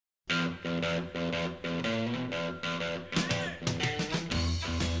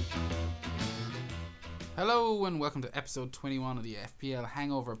Hello and welcome to episode 21 of the FPL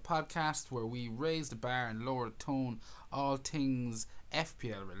Hangover podcast, where we raise the bar and lower the tone, all things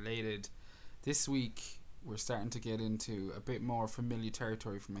FPL related. This week we're starting to get into a bit more familiar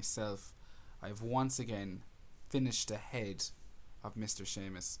territory for myself. I've once again finished ahead of Mr.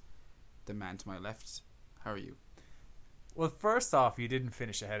 Seamus, the man to my left. How are you? Well, first off, you didn't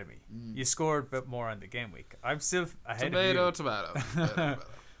finish ahead of me. You scored a bit more on the game week. I'm still ahead of you. Tomato.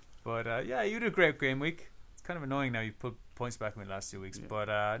 But yeah, you did a great game week. It's kind of annoying now you put points back in the last 2 weeks. Yeah.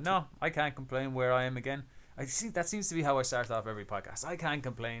 But no, I can't complain where I am again. I think that seems to be how I start off every podcast. I can't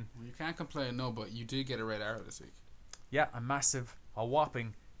complain. Well, you can't complain, no, but you did get a red arrow this week. Yeah, a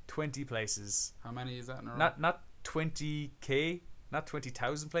whopping 20 places. How many is that in a row? Not 20k, not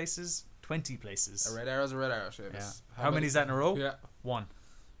 20,000 places, 20 places. A red arrow's a red arrow, Seamus. Yeah. How many is that in a row? Yeah. One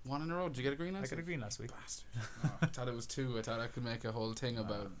in a row. Did you get a green last week? I got a green last week. Bastard. Oh, I thought it was two. I thought I could make a whole thing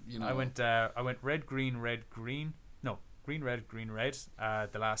about, you know. I went red, green, red, green. No, green, red,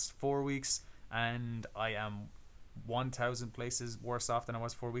 the last 4 weeks, and I am 1,000 places worse off than I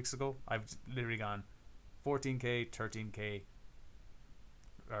was 4 weeks ago. I've literally gone 14k, 13k,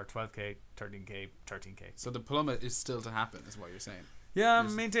 or 12k, 13k, 13k. So the plummet is still to happen, is what you're saying. Yeah,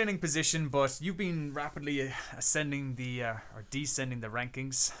 I'm maintaining position, but you've been rapidly ascending or descending the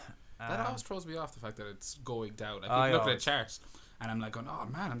rankings. That always throws me off, the fact that it's going down. I keep looking at charts, and I'm like going, oh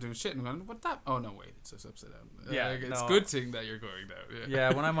man, I'm doing shit. And I'm going, what that? Oh no, wait, it's just upside down. Yeah, it's a good thing that you're going down.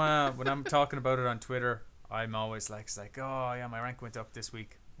 Yeah, when I'm talking about it on Twitter, I'm always like, it's like, oh yeah, my rank went up this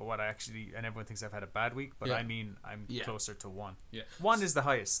week. But and everyone thinks I've had a bad week, but I mean, I'm closer to 1. Yeah, 1 is the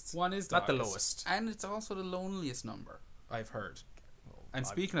highest. 1 is not the lowest, and it's also the loneliest number I've heard. And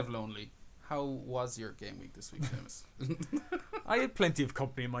speaking of lonely, how was your game week this week, Seamus? I had plenty of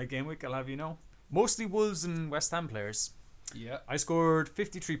company in my game week, I'll have you know. Mostly Wolves and West Ham players. Yeah. I scored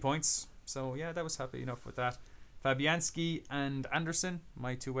 53 points, so yeah, that was happy enough with that. Fabianski and Anderson,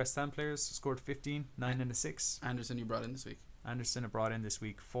 my 2 West Ham players, scored 15, 9 and a 6. Anderson you brought in this week? Anderson I brought in this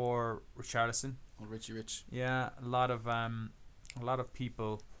week for Richarlison. Oh, Richie Rich. Yeah, a lot of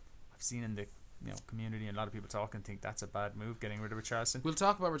people I've seen in the community, and a lot of people think that's a bad move, getting rid of Richarlison. We'll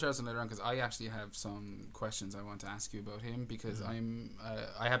talk about Richarlison later on, because I actually have some questions I want to ask you about him, because I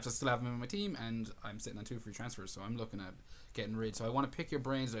have to still have him in my team, and I'm sitting on 2 free transfers, so I'm looking at getting rid. So I want to pick your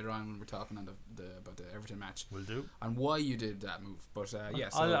brains later on when we're talking on about the Everton match. Will do. And why you did that move. But yeah,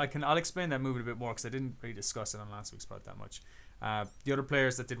 so I'll explain that move a bit more, because I didn't really discuss it on last week's pod that much. The other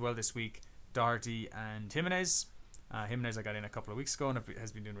players that did well this week, Doherty and Jimenez. Jimenez I got in a couple of weeks ago and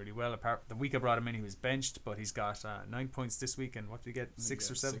has been doing really well. Apart the week I brought him in, he was benched, but he's got 9 points this week. And what did he get?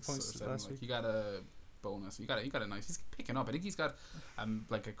 6 or 7 points last week? He got a bonus. You got a nice. He's picking up. I think he's got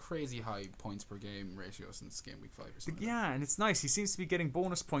like a crazy high points per game ratio since game week 5 or something. Yeah, and it's nice. He seems to be getting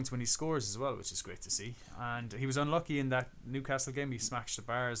bonus points when he scores as well, which is great to see. And he was unlucky in that Newcastle game. He smashed the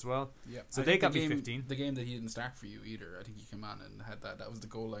bar as well. Yeah, so they got me 15. The game that he didn't start for you either. I think he came on and had that. That was the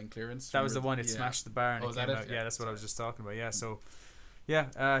goal line clearance. That was the one that smashed the bar and it came out. Yeah, that's what I was just talking about. Yeah, so.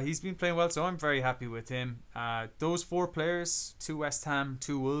 Yeah, he's been playing well, so I'm very happy with him. Those 4 players, 2 West Ham,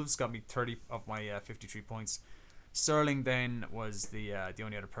 2 Wolves, got me 30 of my 53 points. Sterling then was the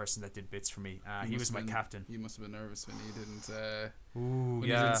only other person that did bits for me. He was my captain. You must have been nervous when he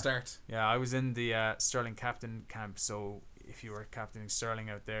didn't start. Yeah, I was in the Sterling captain camp, so if you were captaining Sterling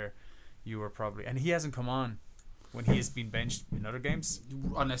out there, you were probably... And he hasn't come on when he has been benched in other games.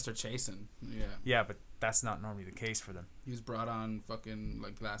 Unless they're chasing, yeah. Yeah, but that's not normally the case for them. He was brought on fucking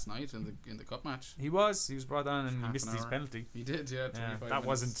like last night in the cup match. He was brought on and he missed his penalty. He did, yeah. That minutes.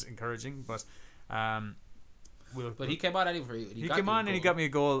 Wasn't encouraging, but but he came on anyway. He came on and he got me a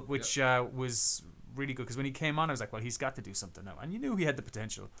goal, which was really good, because when he came on I was like, well, he's got to do something now, and you knew he had the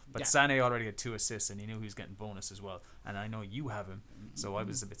potential. But Sané already had 2 assists and he knew he was getting bonus as well, and I know you have him, so I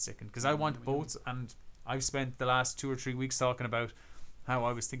was a bit sickened because I want both. And I've spent the last 2 or 3 weeks talking about how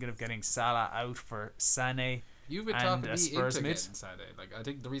I was thinking of getting Salah out for Sané. You've been talking me into getting Sané. Like, I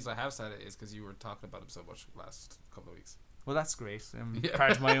think the reason I have Sané is because you were talking about him so much last couple of weeks. Well, that's great.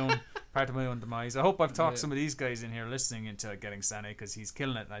 Part of my own demise. I hope I've talked some of these guys in here listening into getting Sané, because he's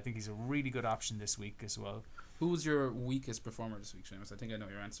killing it, and I think he's a really good option this week as well. Who was your weakest performer this week, Seamus? I think I know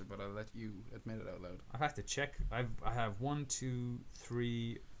your answer, but I'll let you admit it out loud. I have to check. I have 1, 2,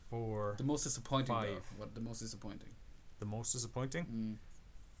 3, 4. The most disappointing. 5. Though. What the most disappointing? The most disappointing?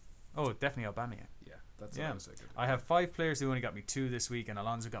 Oh, definitely Aubameyang. Yeah, that's what I was thinking. I have 5 players who only got me 2 this week, and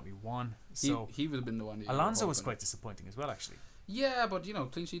Alonso got me 1. So he would have been the one. Alonso was quite disappointing as well, actually. Yeah, but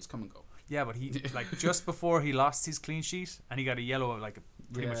clean sheets come and go. Yeah, but he like just before he lost his clean sheet and he got a yellow like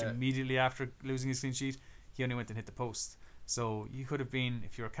pretty much immediately after losing his clean sheet, he only went and hit the post. So you could have been,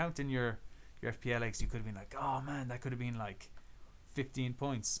 if you were counting your FPL eggs, you could have been like, oh man, that could have been like 15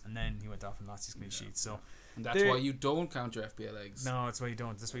 points, and then he went off and lost his clean sheet. So and that's why you don't count your FPL eggs. No, that's why you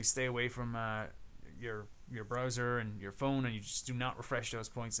don't. That's why you stay away from your browser and your phone, and you just do not refresh those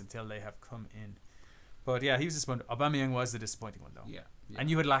points until they have come in. But yeah, he was disappointing. Aubameyang was the disappointing one though. Yeah. And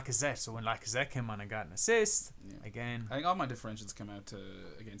you had Lacazette, so when Lacazette came on and got an assist, again, I think all my differentials came out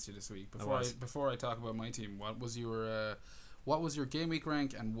against you this week. Before I talk about my team, what was your game week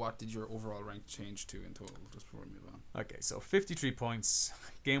rank, and what did your overall rank change to in total? Just before we move on. Okay, so 53 points,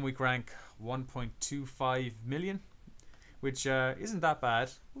 game week rank 1.25 million, which isn't that bad.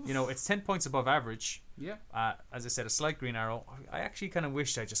 Oof. You know, it's 10 points above average. Yeah. As I said, a slight green arrow. I actually kind of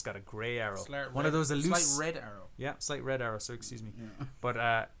wished I just got a grey arrow. One of those slight red arrow. Yeah, slight red arrow. So excuse me. Yeah.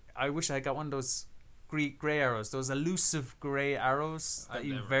 But I wish I got one of those grey arrows. Those elusive grey arrows that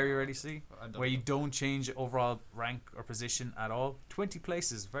you very rarely see, where you don't change overall rank or position at all. 20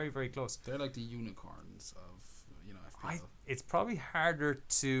 places, very very close. They're like the unicorns of FPL. It's probably harder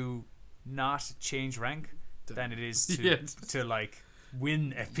to not change rank than it is to like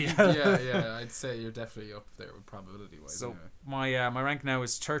win FPL. yeah, I'd say you're definitely up there with probability wise. So anyway. my rank now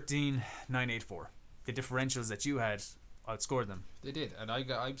is 13,984. The differentials that you had outscored them. They did, and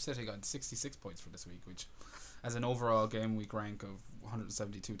I'm sitting on 66 points for this week, which as an overall game week rank of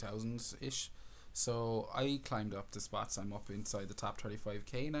 172,000 ish. So I climbed up the spots. I'm up inside the top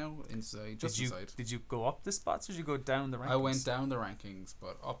 35k now. Inside. Did you go up the spots or did you go down the rankings? I went down the rankings,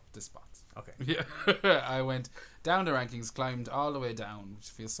 but up the spots. Okay. Yeah. I went down the rankings, climbed all the way down, which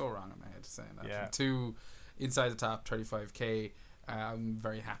feels so wrong in my head saying that. Yeah. To inside the top 35k. I'm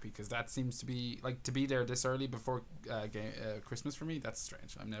very happy because that seems to be like to be there this early before Christmas for me. That's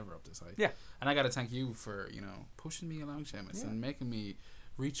strange. I'm never up this high. Yeah. And I got to thank you for pushing me along, Seamus, and making me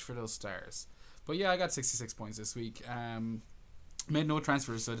reach for those stars. But yeah, I got 66 points this week. Made no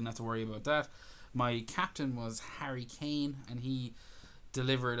transfers, so I didn't have to worry about that. My captain was Harry Kane, and he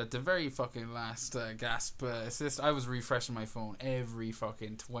delivered at the very fucking last gasp assist. I was refreshing my phone every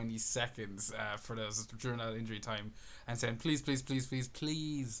fucking 20 seconds for those during that injury time and saying, please, please, please, please,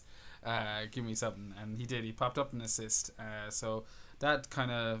 please give me something. And he did. He popped up an assist. So that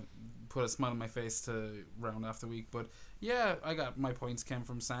kind of put a smile on my face to round off the week. But yeah, I got my points came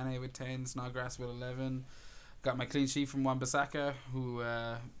from Sané with 10, Snodgrass with 11. Got my clean sheet from Wan-Bissaka, who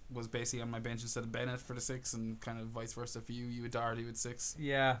was basically on my bench instead of Bennett for the 6, and kind of vice versa for you. You had Doherty with 6.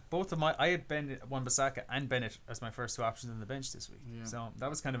 Yeah, I had Wan-Bissaka and Bennett as my first two options on the bench this week. Yeah. So that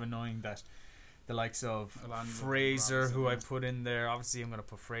was kind of annoying that the likes of Alonso, Fraser, Robinson, who I put in there. Obviously, I'm going to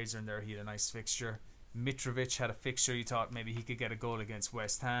put Fraser in there. He had a nice fixture. Mitrovic had a fixture. You thought maybe he could get a goal against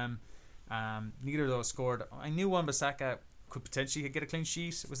West Ham. Neither of those scored. I knew Wan-Bissaka could potentially get a clean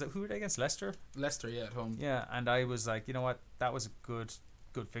sheet. Was that who were they against? Leicester, yeah, at home. Yeah, and I was like, you know what, that was a good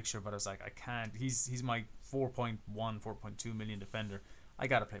fixture, but I was like, I can't. He's my 4.2 million defender. I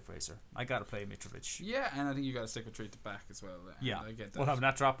gotta play Fraser. I gotta play Mitrovic. Yeah, and I think you gotta stick with 3 at the back as well. Yeah, I get that. Well, I'm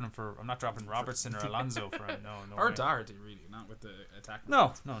not dropping Robertson or Alonso for him. No. Or Doherty, really, not with the attack.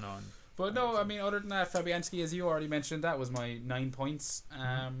 No. But no, I mean, other than that, Fabianski, as you already mentioned, that was my 9 points.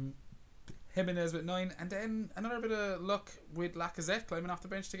 Jimenez with 9, and then another bit of luck with Lacazette climbing off the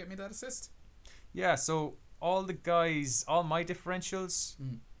bench to get me that assist. Yeah, so all my differentials,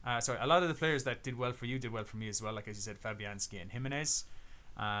 a lot of the players that did well for you did well for me as well, like as you said, Fabianski and Jimenez.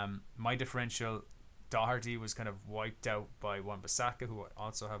 My differential, Doherty, was kind of wiped out by Wan-Bissaka, who I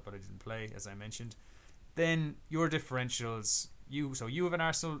also have but I didn't play, as I mentioned. Then your differentials, you have an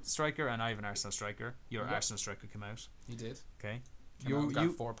Arsenal striker and I have an Arsenal striker. Your Arsenal striker came out. He did. Okay. You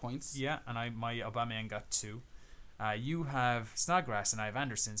got 4 points. Yeah, and my Aubameyang got 2. You have Snodgrass and I have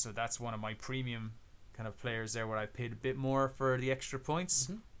Anderson, so that's one of my premium kind of players there where I paid a bit more for the extra points.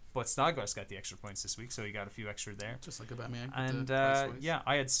 Mm-hmm. But Snodgrass got the extra points this week, so he got a few extra there. Just like Aubameyang. And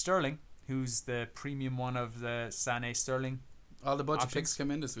I had Sterling, who's the premium one of the Sané Sterling. All the budget picks came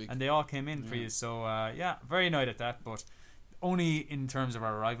in this week. And they all came in for you, so very annoyed at that, but only in terms of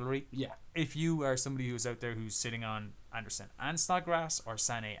our rivalry. Yeah. If you are somebody who's out there who's sitting on Anderson and Snodgrass or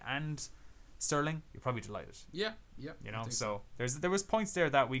Sané and Sterling, you're probably delighted. Yeah. You know, so there was points there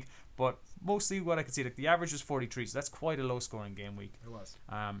that week, but mostly what I could see, like the average was 43, so that's quite a low scoring game week. It was.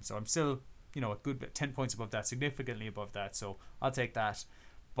 So I'm still, a good bit, 10 points above that, significantly above that, so I'll take that.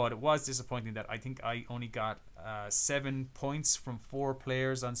 But it was disappointing that I think I only got 7 points from 4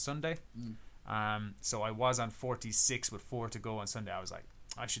 players on Sunday. So I was on 46 with 4 to go on Sunday. I was like,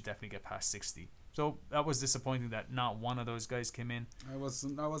 I should definitely get past 60. So that was disappointing that not one of those guys came in. I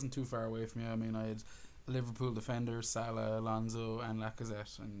wasn't too far away from you. I mean, I had a Liverpool defender, Salah, Alonso, and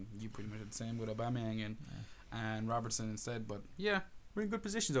Lacazette, and you pretty much had the same with Aubameyang in, and Robertson instead. But yeah, we're in good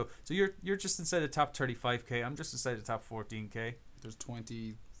position though. So you're just inside the top 35k. I'm just inside the top 14k. There's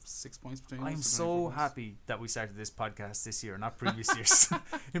 26 points between us. I'm so happy that we started this podcast this year, not previous years.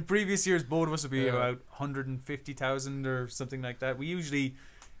 In previous years, both of us would be about 150,000 or something like that. It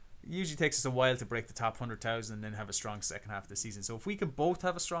usually takes us a while to break the top 100,000 and then have a strong second half of the season. So if we can both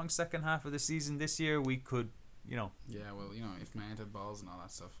have a strong second half of the season this year, we could, Yeah, well, if Mount had balls and all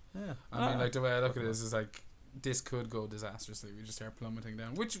that stuff. Yeah. I mean, like, the way I look at it is like, this could go disastrously. We just start plummeting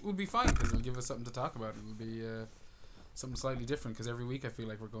down, which will be fine because it'll give us something to talk about. It'll be something slightly different because every week I feel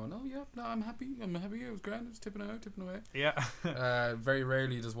like we're going, oh yeah, no, I'm happy. It was grand. It's tipping away. Yeah. Very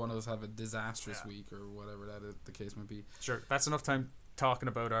rarely does one of us have a disastrous week or whatever the case might be. Sure, that's enough time talking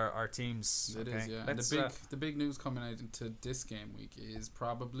about our teams. It is, yeah. And the big news coming out into this game week is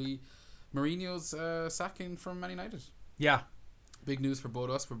probably Mourinho's sacking from Man United. Yeah. Big news for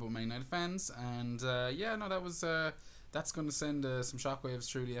both us. We're both Man United fans, and that's going to send some shockwaves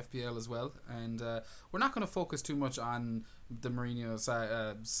through the FPL as well. And we're not going to focus too much on the Mourinho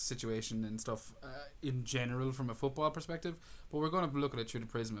situation and stuff in general from a football perspective, but we're going to look at it through the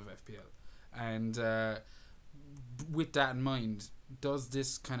prism of FPL. And with that in mind, does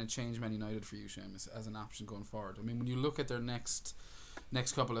this kind of change Man United for you, Seamus, as an option going forward? I mean, when you look at their next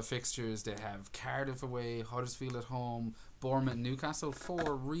couple of fixtures, they have Cardiff away, Huddersfield at home, Bournemouth, Newcastle,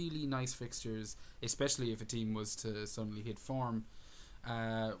 4 really nice fixtures, especially if a team was to suddenly hit form.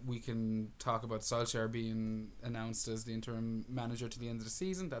 We can talk about Solskjaer being announced as the interim manager to the end of the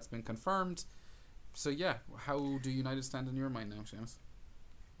season. That's been confirmed. So yeah, how do United stand in your mind now, Seamus?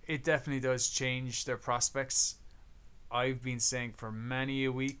 It definitely does change their prospects. I've been saying for many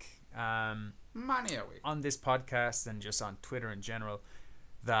a week on this podcast and just on Twitter in general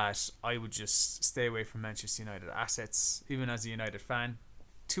that I would just stay away from Manchester United assets, even as a United fan.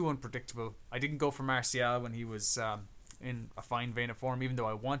 Too unpredictable. I didn't go for Martial when he was in a fine vein of form, even though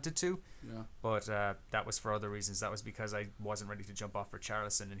I wanted to. Yeah. But that was for other reasons. That was because I wasn't ready to jump off for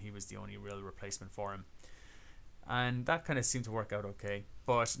Charlison, and he was the only real replacement for him. And that kind of seemed to work out okay.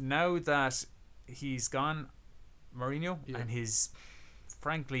 But now that he's gone, Mourinho, and his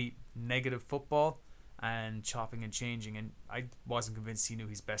frankly negative football and chopping and changing, and I wasn't convinced he knew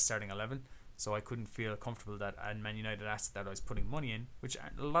his best starting 11, so I couldn't feel comfortable that a Man United asset that I was putting money in, which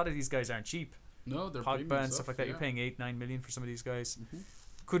a lot of these guys aren't cheap. No, they're Pogba and stuff like that. You're paying 8-9 million for some of these guys. Mm-hmm.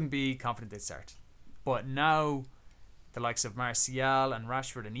 Couldn't be confident they'd start. But now the likes of Martial and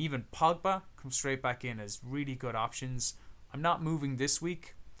Rashford and even Pogba come straight back in as really good options. I'm not moving this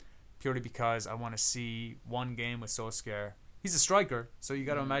week purely because I want to see one game with Solskjaer. He's a striker, so you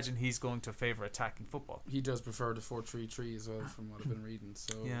got to imagine he's going to favour attacking football. He does prefer the 4-3-3 as well, from what I've been reading.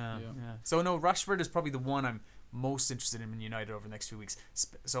 So yeah. So no, Rashford is probably the one I'm most interested in United over the next few weeks.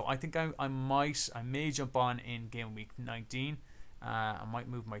 So I think I may jump on in game week 19. I might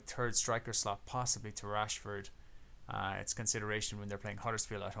move my third striker slot possibly to Rashford. It's consideration when they're playing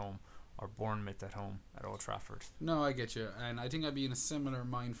Huddersfield at home or Bournemouth at home at Old Trafford. No, I get you, and I think I'd be in a similar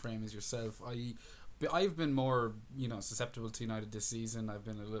mind frame as yourself. I've been more, susceptible to United this season. I've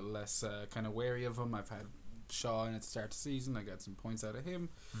been a little less kind of wary of him. I've had Shaw in at the start of the season. I got some points out of him,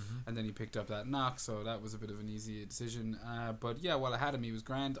 and then he picked up that knock, so that was a bit of an easy decision. But yeah, while I had him, he was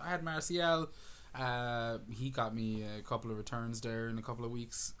grand. I had Martial. He got me a couple of returns there in a couple of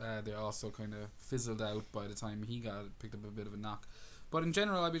weeks. They also kind of fizzled out by the time he picked up a bit of a knock. But in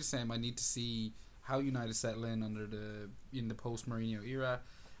general, I'd be the same. I need to see how United settle in in the post Mourinho era,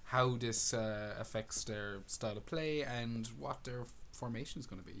 how this affects their style of play, and what their formation is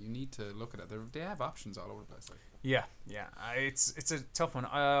going to be. You need to look at it. They have options all over the place. Yeah. It's a tough one.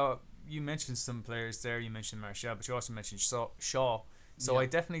 You mentioned some players there. You mentioned Martial, but you also mentioned Shaw. So I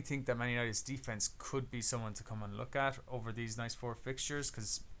definitely think that Man United's defense could be someone to come and look at over these nice 4 fixtures,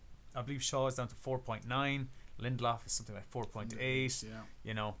 because I believe Shaw is down to 4.9. Lindelof is something like 4.8.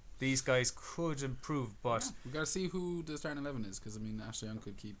 Yeah. These guys could improve, but we got to see who the starting 11 is, because Ashley Young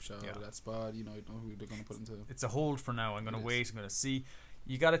could keep Shaw out of that spot. You know who they're going to put into. It's a hold for now. I'm going to wait. I'm going to see.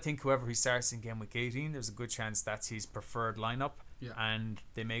 You got to think whoever he starts in game week 18, there's a good chance that's his preferred lineup, and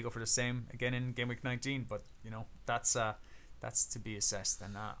they may go for the same again in game week 19. But that's to be assessed.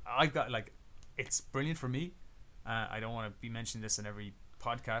 And I've got it's brilliant for me. I don't want to be mentioning this in every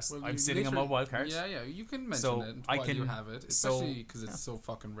podcast. I'm sitting on my wild card. Yeah, you can mention it while you have it, especially because it's so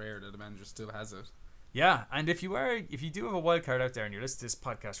fucking rare that a manager still has it. Yeah, and if you do have a wild card out there and you're listening to this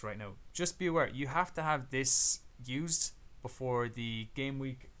podcast right now, just be aware you have to have this used before the game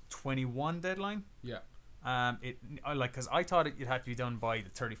week 21 deadline. Yeah. Because I thought it had to be done by the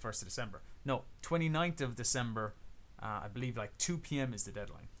 31st of December. No, 29th of December. I believe 2 p.m. is the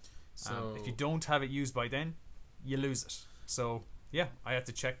deadline. So if you don't have it used by then, you lose it. So yeah, I have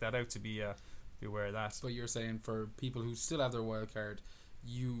to check that out to be aware of that. But you're saying for people who still have their wild card,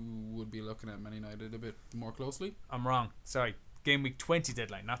 you would be looking at Man United a bit more closely? I'm wrong. Sorry. Game week 20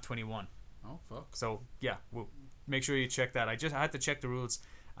 deadline, not 21. Oh, fuck. So yeah, well, make sure you check that. I had to check the rules.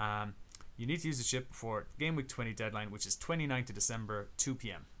 You need to use the chip before game week 20 deadline, which is 29th of December, 2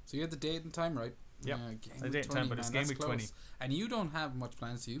 p.m. So you had the date and time right? Yeah, game the date and time, but it's game week 20. And you don't have much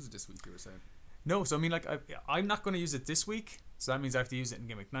plans to use it this week, you were saying? No, so I mean, I'm not going to use it this week, so that means I have to use it in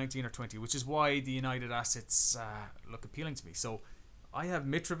game week 19 or 20, which is why the United assets look appealing to me. So I have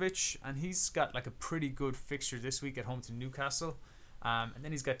Mitrovic, and he's got a pretty good fixture this week at home to Newcastle. And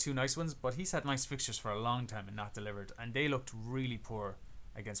then he's got 2 nice ones, but he's had nice fixtures for a long time and not delivered. And they looked really poor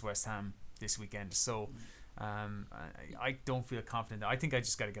against West Ham this weekend. So I don't feel confident. I think I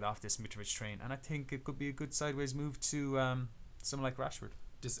just got to get off this Mitrovic train. And I think it could be a good sideways move to someone like Rashford.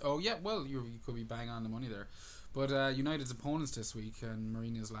 You could be bang on the money there. But United's opponents this week and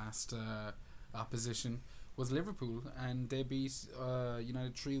Mourinho's last opposition was Liverpool. And they beat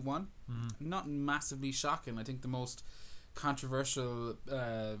United 3-1. Not massively shocking. I think the most controversial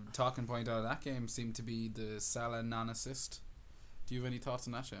talking point out of that game seemed to be the Salah non-assist. Do you have any thoughts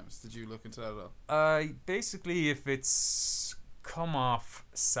on that, James? Did you look into that at all? Basically, if it's come off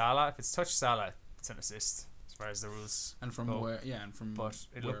Salah, if it's touched Salah, it's an assist as far as the rules. And from go. Where? Yeah, and from but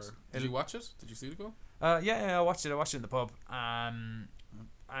it where? looks. Did you watch it? Did you see the goal? Yeah, I watched it. I watched it in the pub. I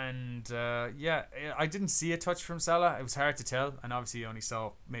didn't see a touch from Salah. It was hard to tell, and obviously, you only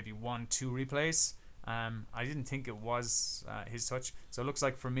saw maybe 1-2 replays. I didn't think it was his touch. So it looks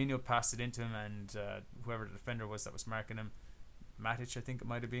like Firmino passed it into him, and whoever the defender was that was marking him, Matic, I think it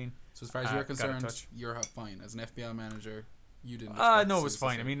might have been. So as far as you're concerned, you're fine. As an FPL manager, you didn't. No, it was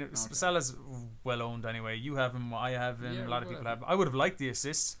fine. I mean, Salah's well owned anyway. You have him, I have him, a lot of people have him. I would have liked the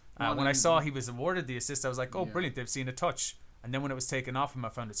assist. When I saw he was awarded the assist, I was like, brilliant, they've seen a touch. And then when it was taken off him, I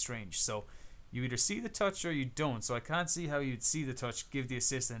found it strange. So you either see the touch or you don't. So I can't see how you'd see the touch, give the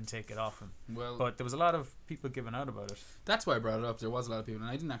assist, and take it off him. But there was a lot of people giving out about it. That's why I brought it up. There was a lot of people, and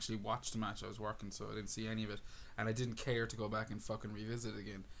I didn't actually watch the match. I was working, so I didn't see any of it, and I didn't care to go back and fucking revisit it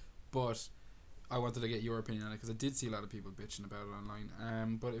again. But I wanted to get your opinion on it because I did see a lot of people bitching about it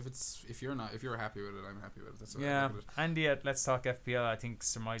online. But if you're happy with it, I'm happy with it. That's what I look at it. Andy at Let's Talk FPL, I think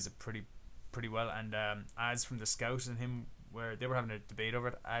surmised it pretty well. And ads from the Scout and him, where they were having a debate over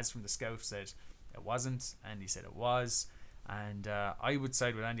it, ads from the Scout said it wasn't, Andy said it was, and I would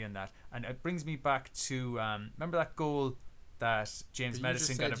side with Andy on that. And it brings me back to remember that goal that James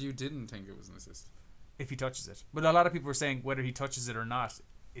Maddison got. You didn't think it was an assist if he touches it, but a lot of people were saying whether he touches it or not,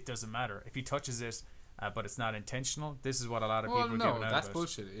 it doesn't matter. If he touches it, but it's not intentional, this is what a lot of people were giving out that's about.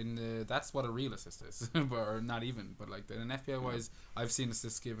 bullshit. That's what a real assist is, or not even. But in FPL wise, I've seen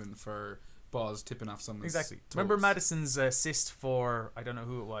assists given for balls tipping off someone's exactly. toes. Remember Maddison's assist for, I don't know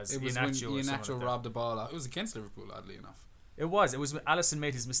who it was. It was Iheanacho when Iheanacho robbed the ball out. It was against Liverpool, oddly enough. It was when Alisson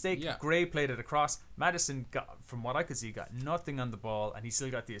made his mistake. Yeah. Gray played it across. Maddison got, from what I could see, got nothing on the ball, and he still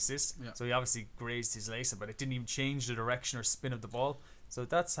got the assist. Yeah. So he obviously grazed his lace, but it didn't even change the direction or spin of the ball. So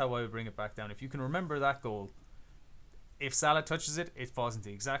that's how I would bring it back down. If you can remember that goal, if Salah touches it, it falls into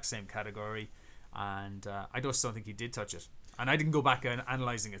the exact same category, and I just don't think he did touch it. And I didn't go back and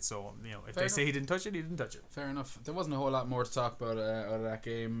analysing it, so if they say he didn't touch it, he didn't touch it. Fair enough. There wasn't a whole lot more to talk about out of that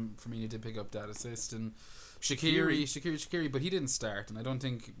game. Firmino did pick up that assist, and Shaqiri, but he didn't start, and I don't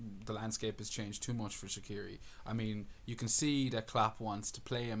think the landscape has changed too much for Shaqiri. I mean, you can see that Klopp wants to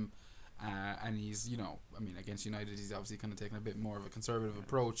play him, and he's, against United, he's obviously kind of taking a bit more of a conservative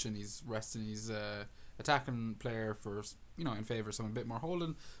approach, and he's resting his attacking player for, in favour of someone a bit more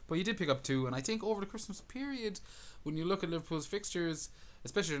holding. But he did pick up 2, and I think over the Christmas period, when you look at Liverpool's fixtures,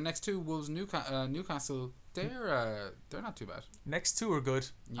 especially the next 2, Wolves, Newcastle, they're not too bad. Next 2 are good,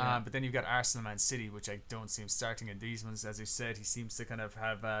 yeah. But then you've got Arsenal, Man City, which I don't see him starting in these ones. As I said, he seems to kind of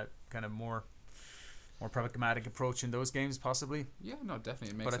have a kind of more pragmatic approach in those games, possibly. Yeah, no, definitely,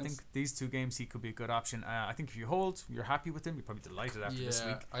 it makes but sense. I think these 2 games he could be a good option. I think if you hold, you're happy with him, you're probably delighted after this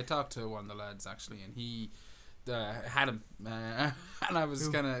week. I talked to one of the lads actually, and he had him, and I was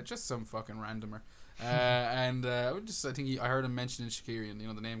kind of just some fucking randomer, and I heard him mentioning Shaqiri, and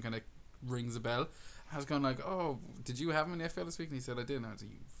the name kind of rings a bell. I was going like, oh, did you have him in the FPL this week? And he said I did. And I was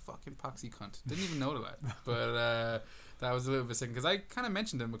like, you fucking poxy cunt. Didn't even know the lad. But that was a little bit sick, because I kind of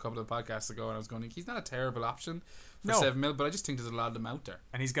mentioned him a couple of podcasts ago, and I was going, he's not a terrible option for 7 mil, but I just think there's a lot of them out there.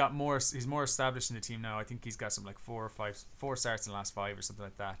 And he's more established in the team now. I think he's got some 4 starts in the last 5 or something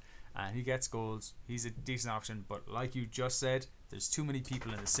like that. and he gets goals. He's a decent option, but like you just said, there's too many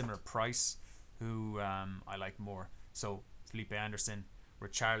people in a similar price who I like more. So Felipe Anderson,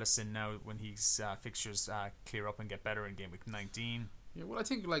 Richarlison now when his fixtures clear up and get better in game week 19. Yeah, well, I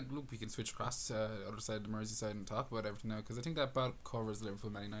think look, we can switch across to the other side of the Merseyside and talk about everything now, because I think that about covers the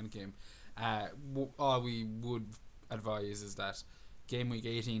Liverpool Man United game. All we would advise is that game week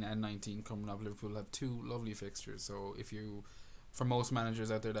 18 and 19 coming up, Liverpool have two lovely fixtures. So for most managers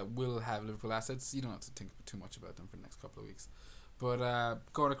out there that will have Liverpool assets, you don't have to think too much about them for the next couple of weeks. But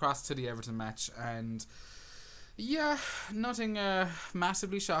going across to the Everton match, and yeah, nothing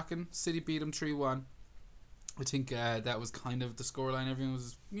massively shocking. City beat them 3-1. I think that was kind of the scoreline everyone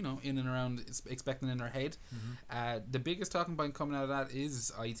was, in and around expecting in their head. The biggest talking point coming out of that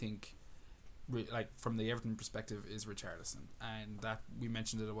is, I think, from the Everton perspective, is Richarlison. And that, we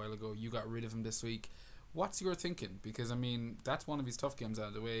mentioned it a while ago, you got rid of him this week. What's your thinking? Because, I mean, that's one of his tough games out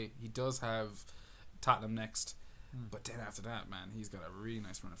of the way. He does have Tottenham next. But then after that, man, he's got a really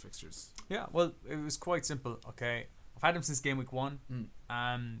nice run of fixtures. Yeah, well, it was quite simple, okay? I've had him since game week 1.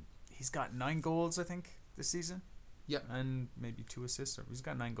 He's got 9 goals, I think, this season. Yeah. And maybe 2 assists. Or he's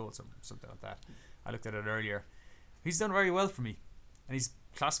got 9 goals or something like that. I looked at it earlier. He's done very well for me. And he's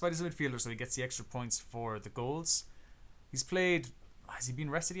classified as a midfielder, so he gets the extra points for the goals. He's played... Has he been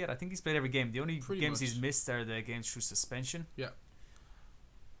rested yet? I think he's played every game. The only Pretty games much. he's missed are the games through suspension. Yeah.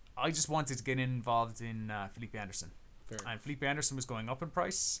 I just wanted to get involved in Felipe Anderson. Fair. And Felipe Anderson was going up in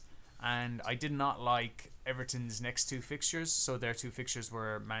price. And I did not like Everton's next 2 fixtures. So their 2 fixtures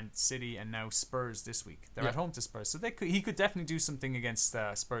were Man City and now Spurs this week. They're at home to Spurs. So he could definitely do something against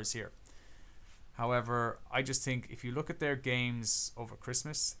Spurs here. However, I just think if you look at their games over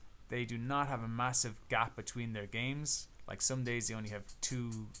Christmas, they do not have a massive gap between their games. Like some days they only have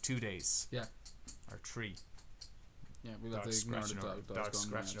two days. Yeah. Or 3. Yeah, we'll have to ignore the dog's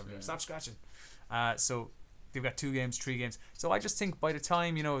scratching over there. yeah. Stop scratching. So they've got 2 games, 3 games. So I just think by the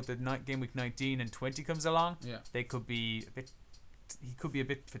time the game week 19 and 20 comes along, they could be a bit. He could be a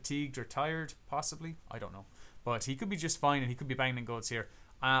bit fatigued or tired, possibly. I don't know, but he could be just fine, and he could be banging in goals here.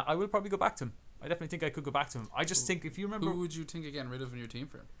 I will probably go back to him. I definitely think I could go back to him. I just think if you remember, who would you think of getting rid of in your team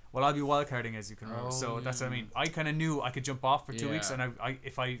for him? Well, I'll be wildcarding, as you can remember. So that's what I mean. I kind of knew I could jump off for 2 weeks, and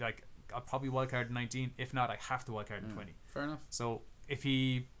I'll probably wildcard in 19. If not, I have to wildcard in 20. Fair enough. So if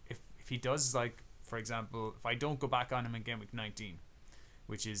he does, like, for example, if I don't go back on him in game week 19,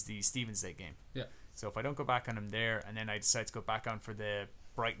 which is the Stevens Day game. Yeah. So if I don't go back on him there, and then I decide to go back on for the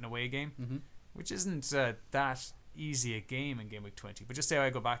Brighton away game, which isn't that easy a game in game week 20, but just say I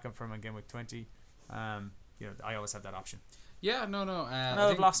go back on for him in game week 20, I always have that option. Yeah, no.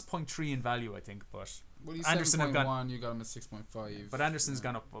 I've lost 0.3 in value, I think, but he's Anderson 7.1, you got him at 6.5. But Anderson's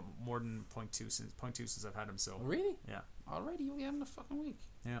gone up more than 0.2 since I've had him. So really, yeah, already you having a fucking week.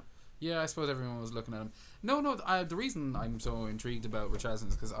 Yeah, I suppose everyone was looking at him. No, the reason I'm so intrigued about Richarlison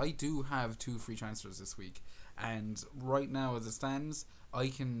is because I do have 2 free transfers this week, and right now as it stands, I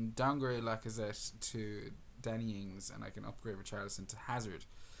can downgrade Lacazette to Danny Ings, and I can upgrade Richarlison to Hazard,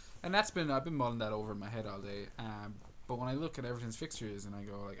 and I've been mulling that over in my head all day. But when I look at Everton's fixtures and I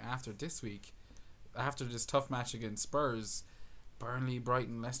go, like, after this week, after this tough match against Spurs, Burnley,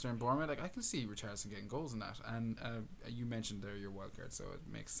 Brighton, Leicester and Bournemouth, like, I can see Richarlison getting goals in that. And you mentioned there your wildcard, so it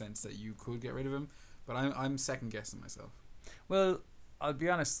makes sense that you could get rid of him. But I'm second guessing myself. Well, I'll be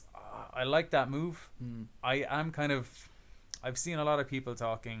honest, I like that move. I've seen a lot of people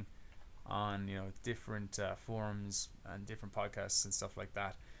talking on different forums and different podcasts and stuff like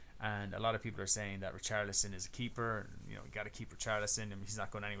that. And a lot of people are saying that Richarlison is a keeper. You got to keep Richarlison. I mean, he's not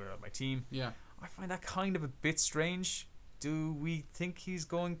going anywhere out of my team. Yeah. I find that kind of a bit strange. Do we think he's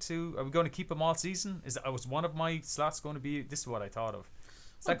going to... Are we going to keep him all season? Was one of my slots going to be... This is what I thought of.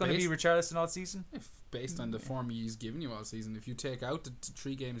 Is that going to be Richarlison all season? Based on the form he's given you all season, if you take out the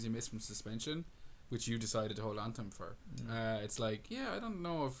 3 games he missed from suspension, which you decided to hold on to him for, it's like, I don't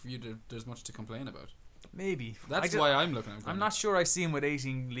know if there's much to complain about. Maybe. That's why I'm looking at him. I'm not sure I see him with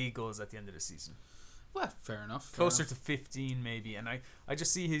 18 league goals at the end of the season. Well, fair enough. Closer to 15 maybe. And I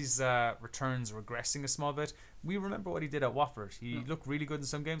just see his returns regressing a small bit. We remember what he did at Watford. He looked really good in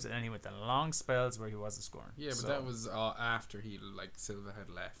some games, and then he went on long spells where he wasn't scoring. Yeah, but that was after Silva had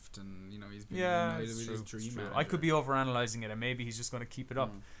left, and he's been united with his dream manager. I could be overanalyzing it, and maybe he's just going to keep it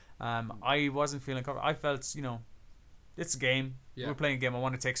up. I wasn't feeling covered. I felt, it's a game. Yeah. We're playing a game. I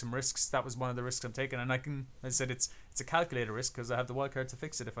want to take some risks. That was one of the risks I'm taking, and I said it's a calculated risk because I have the wild card to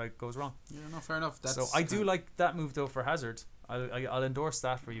fix it if it goes wrong. Yeah, no, fair enough. So I do like that move though for Hazard. I'll endorse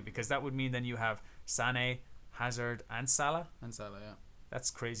that for you because that would mean then you have Sané, Hazard, and Salah. That's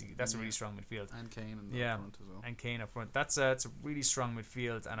crazy. That's a really strong midfield. And Kane in the front as well. And Kane up front. It's a really strong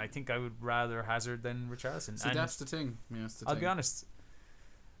midfield, and I think I would rather Hazard than Richarlison. See, that's the thing. Yeah, I'll be honest.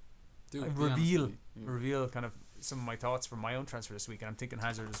 Reveal kind of some of my thoughts for my own transfer this week, and I'm thinking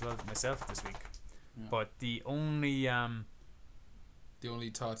Hazard as well myself this week. Yeah. But the only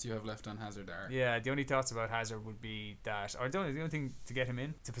thoughts you have left on Hazard are the only thoughts about Hazard would be that, or the only thing to get him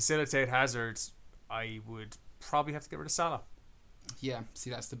in to facilitate Hazard, I would probably have to get rid of Salah. Yeah,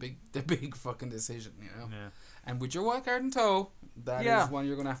 see, that's the big fucking decision, you know. Yeah. And with your wild card in tow, that is one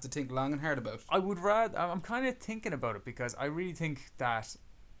you're going to have to think long and hard about. I'm kind of thinking about it because I really think that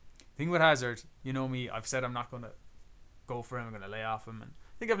thing with Hazard, you know me, I've said I'm not going to go for him. I'm going to lay off him, and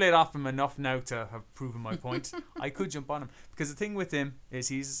I think I've laid off him enough now to have proven my point. I could jump on him because the thing with him is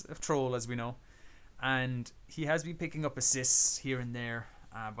he's a troll, as we know, and he has been picking up assists here and there,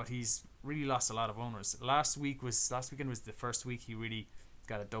 but he's really lost a lot of owners. Last weekend was the first week he really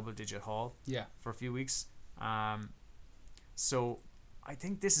got a double-digit haul. Yeah. For a few weeks. So I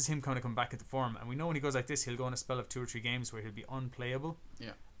think this is him kind of coming back into form, and we know when he goes like this, he'll go on a spell of 2 or 3 games where he'll be unplayable.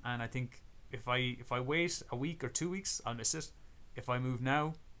 Yeah. And I think if I wait a week or 2 weeks, I'll miss it. If I move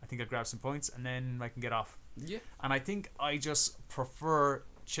now, I think I'll grab some points and then I can get off. Yeah. And I think I just prefer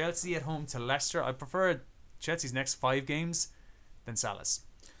Chelsea at home to Leicester. I prefer Chelsea's next 5 games than Salah's.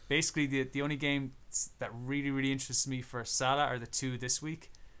 Basically, the only game that really, really interests me for Salah are the 2 this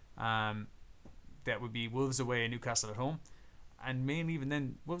week. That would be Wolves away and Newcastle at home. And mainly even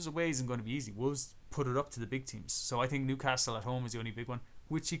then, Wolves away isn't going to be easy. Wolves put it up to the big teams. So I think Newcastle at home is the only big one,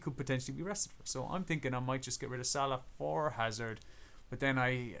 which he could potentially be rested for. So I'm thinking I might just get rid of Salah for Hazard. But then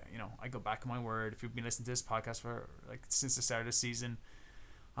I go back on my word. If you've been listening to this podcast for since the start of the season,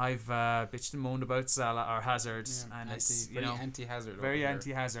 I've bitched and moaned about Salah or Hazard, and it's anti-Hazard. Very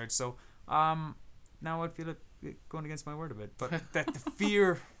anti-Hazard. So now I feel it going against my word a bit. But that the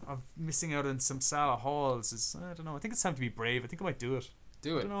fear of missing out on some Salah hauls is, I don't know. I think it's time to be brave. I think I might do it.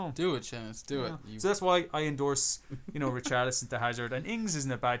 Do it. Do it, Seamus. Do it. So that's why I endorse, Richarlison to Hazard, and Ings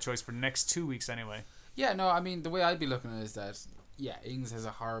isn't a bad choice for the next 2 weeks anyway. Yeah, no, I mean the way I'd be looking at it is that Ings has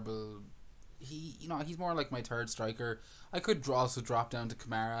a horrible. He's more like my third striker. I could also drop down to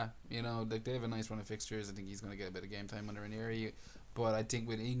Kamara. They have a nice run of fixtures. I think he's going to get a bit of game time under Ranieri. But I think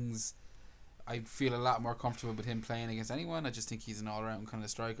with Ings, I feel a lot more comfortable with him playing against anyone. I just think he's an all-round kind of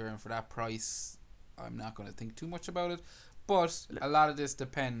striker, and for that price, I'm not going to think too much about it. But a lot of this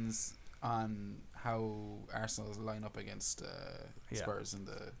depends on how Arsenal's line up against Spurs in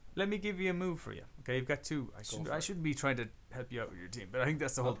the. Let me give you a move for you. Okay, you've got 2. I shouldn't be trying to help you out with your team, but I think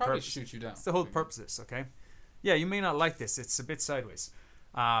that's the whole purpose. Probably shoot you down. It's the whole purpose of this. Okay, yeah, you may not like this. It's a bit sideways.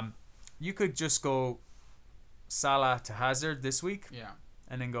 You could just go Salah to Hazard this week. Yeah.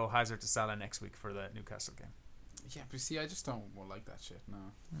 And then go Hazard to Salah next week for the Newcastle game. Yeah, but see, I just don't like that shit. No.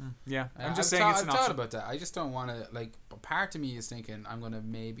 Yeah, I'm just saying it's an option. I've thought about that. I just don't want to part of me is thinking I'm gonna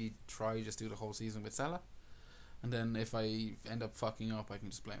maybe try just do the whole season with Salah, and then if I end up fucking up, I can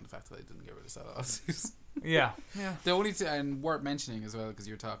just blame the fact that I didn't get rid of Salah all season. Yeah. The only and worth mentioning as well, because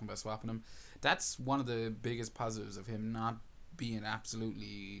you're talking about swapping him, that's one of the biggest positives of him not being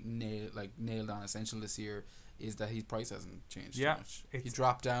absolutely nailed on essential this year. Is that his price hasn't changed too much. He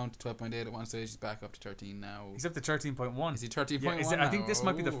dropped down to 12.8 at one stage. He's back up to 13 now. He's up to 13.1. Is he 13.1 I think this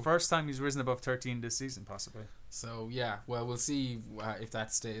might be the first time he's risen above 13 this season, possibly. So, well, we'll see if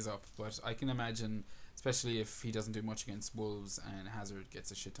that stays up. But I can imagine, especially if he doesn't do much against Wolves and Hazard gets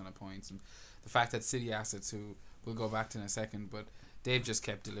a shit ton of points. And the fact that City assets, who we'll go back to in a second, but they've just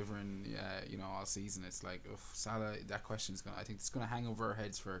kept delivering, all season. It's like, Salah, that question is I think it's going to hang over our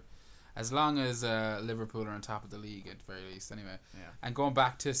heads for as long as Liverpool are on top of the league at the very least anyway. Yeah. And going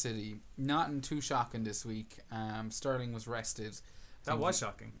back to City, nothing too shocking this week. Sterling was rested. That was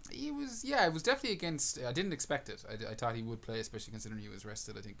shocking. It was definitely against. I didn't expect it. I thought he would play, especially considering he was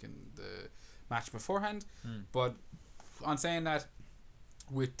rested, I think, in the match beforehand. But on saying that,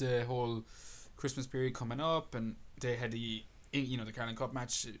 with the whole Christmas period coming up, and they had the Carling Cup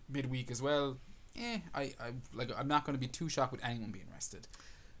match midweek as well, I'm not going to be too shocked with anyone being rested.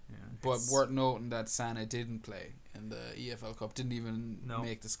 Yeah, but worth noting that Sané didn't play in the EFL Cup, didn't even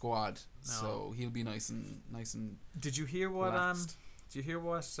make the squad, so he'll be nice and. Did you hear what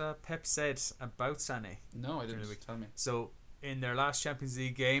Pep said about Sané? No, I didn't. Tell me. So in their last Champions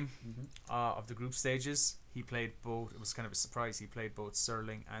League game of the group stages, he played both. It was kind of a surprise. He played both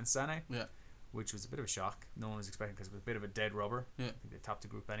Sterling and Sané. Yeah. Which was a bit of a shock. No one was expecting because it was a bit of a dead rubber. Yeah. I think they topped the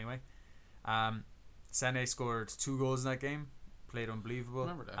group anyway. Sané scored 2 goals in that game. Played unbelievable.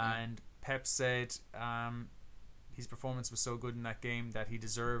 Remember that, and Pep said his performance was so good in that game that he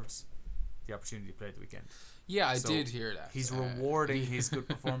deserved the opportunity to play at the weekend. Yeah, I So did hear that. He's rewarding his good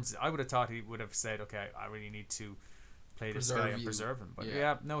performances. I would have thought he would have said, okay, I really need to play this guy and preserve him. But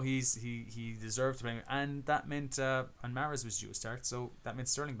no, he deserved to play him. And that meant, and Mahrez was due to start, so that meant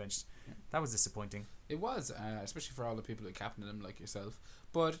Sterling benched. Yeah. That was disappointing. It was, especially for all the people who captained him like yourself.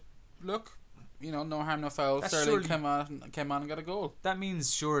 But look, no harm, no foul. Sterling came on and got a goal. That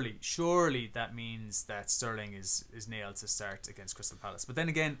means surely that means that Sterling is nailed to start against Crystal Palace. But then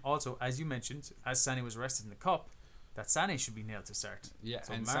again, also, as you mentioned, as Sané was rested in the cup, that Sané should be nailed to start. Yeah,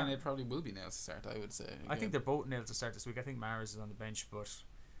 so and Sané probably will be nailed to start, I would say. Again. I think they're both nailed to start this week. I think Mahrez is on the bench, but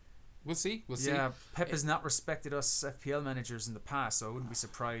we'll see. Yeah, Pep has not respected us FPL managers in the past, so I wouldn't be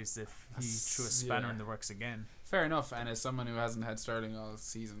surprised if he threw a spanner in the works again. Fair enough, and as someone who hasn't had Sterling all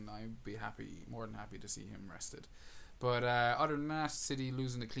season, I'd be more than happy to see him rested. But other than that, City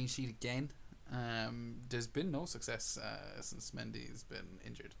losing a clean sheet again. There's been no success since Mendy's been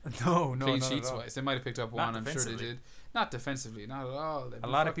injured. No, clean sheets wise, they might have picked up one. I'm sure they did. Not defensively, not at all. A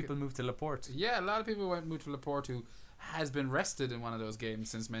lot of people moved to Laporte. Yeah, a lot of people moved to Laporte, who has been rested in one of those games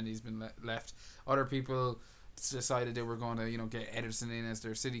since Mendy's been left. Other people decided they were going to, get Ederson in as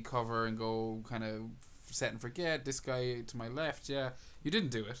their City cover and go kind of set and forget. This guy to my left, you didn't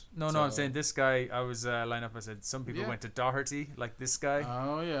do it. No, I'm saying this guy. I was line up. I said some people went to Doherty, like this guy.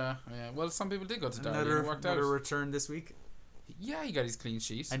 Oh yeah. Well, some people did go to Doherty. Another return this week. Yeah, he got his clean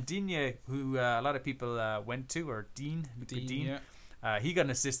sheet. And Digne, who a lot of people went to, or Dean. Yeah. He got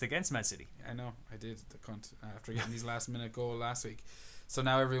an assist against Man City. I know, I did, the cunt, after getting his last minute goal last week. So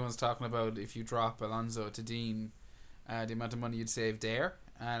now everyone's talking about if you drop Alonso to Dean, the amount of money you'd save there.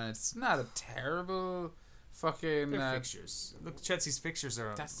 And it's not a terrible fucking fixtures. Look, Chelsea's fixtures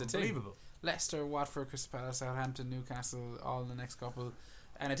are unbelievable. Leicester, Watford, Crystal Palace, Southampton, Newcastle, all in the next couple.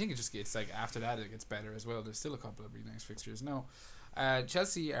 And I think it just gets after that it gets better as well. There's still a couple of really nice fixtures. No,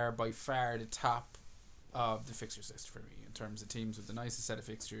 Chelsea are by far the top of the fixtures list for me in terms of teams with the nicest set of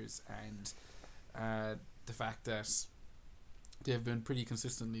fixtures, and the fact that they've been pretty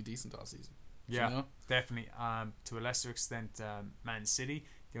consistently decent all season. Yeah, definitely. To a lesser extent, Man City.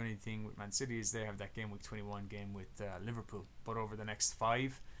 The only thing with Man City is they have that game week 21 game with Liverpool, but over the next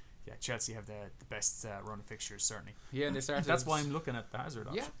 5, Chelsea have the best run of fixtures certainly. Yeah, they started. That's why I'm looking at the Hazard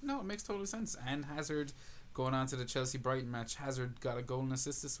option. Yeah, no, it makes total sense. And Hazard going on to the Chelsea Brighton match. Hazard got a goal and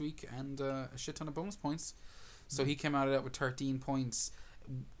assist this week and a shit ton of bonus points. So he came out of that with 13 points.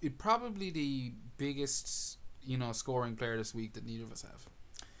 It probably the biggest, scoring player this week that neither of us have.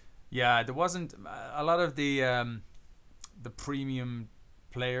 Yeah, there wasn't a lot of the premium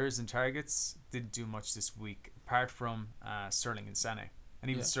players and targets didn't do much this week apart from Sterling and Sané, and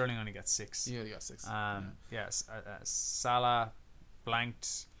even Sterling only got 6. Yeah, he got 6. Salah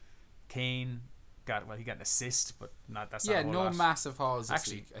blanked. Kane he got an assist, but that's not a whole lot. Massive hauls this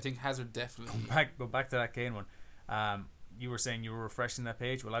week. I think Hazard definitely go back to that Kane one. You were saying you were refreshing that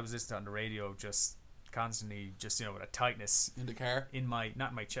page. Well, I was listening on the radio just constantly, with a tightness in the car, not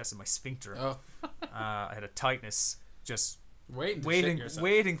in my chest, in my sphincter. I had a tightness just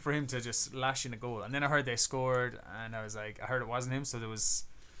waiting for him to just lash in a goal. And then I heard they scored, and I was like, I heard it wasn't him, so there was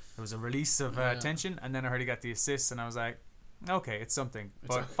a release of tension. And then I heard he got the assist, and I was like, okay, it's something.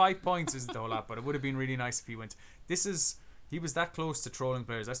 But 5 points isn't a whole lot, but it would have been really nice if he went. He was that close to trolling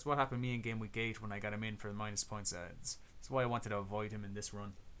players. That's what happened to me in game week 8 when I got him in for the minus points. That's why I wanted to avoid him in this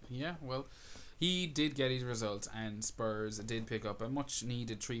run. Yeah, well, he did get his results, and Spurs did pick up a much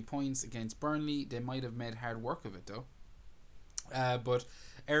needed 3 points against Burnley. They might have made hard work of it though. But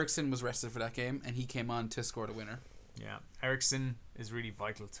Eriksen was rested for that game, and he came on to score the winner. Yeah, Eriksen is really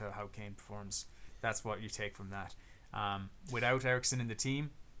vital to how Kane performs. That's what you take from that. Without Eriksen in the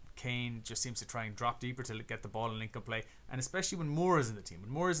team, Kane just seems to try and drop deeper to get the ball and link up play, and especially when Moore is in the team.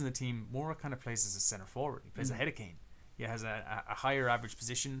 When Moore is in the team, Moore kind of plays as a centre forward. He plays ahead of Kane. He has a higher average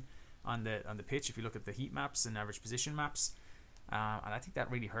position on the pitch if you look at the heat maps and average position maps, and I think that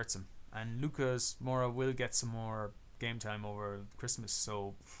really hurts him. And Lucas Moura will get some more game time over Christmas,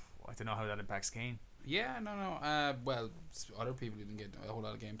 so I don't know how that impacts Kane. Yeah, no. Well, other people didn't get a whole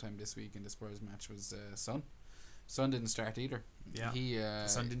lot of game time this week in the Spurs match was Son. Son didn't start either. Yeah,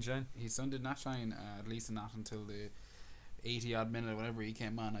 Son didn't shine. Son did not shine, at least not until the 80 odd minute or whatever he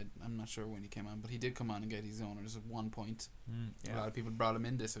came on. I'm not sure when he came on, but he did come on and get his owners of 1 point. A lot of people brought him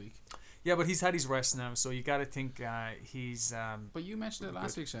in this week. Yeah, but he's had his rest now, so you got to think he's. But you mentioned it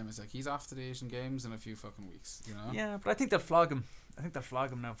last week, Seamus. Like, he's off to the Asian Games in a few fucking weeks. Yeah, but I think they'll flog him.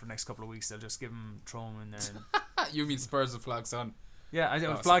 now for the next couple of weeks. They'll just throw him in there. You mean Spurs will flog Son? Yeah, I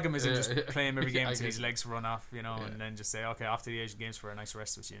Awesome. flag him as in just play him every game I until get his it. legs run off, you know, Yeah. and then just say, okay, after the Asian Games for a nice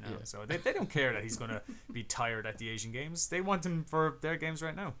rest with you, know. Yeah. So they don't care that he's going to be tired at the Asian Games. They want him for their games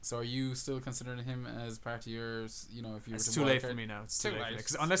right now. So are you still considering him as part of yours? You know, if you were It's to too late wildcard? for me now. It's Too too late for me. late.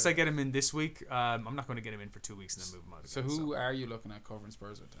 'Cause unless I get him in this week, I'm not going to get him in for 2 weeks and then move him out. So Again, who are you looking at covering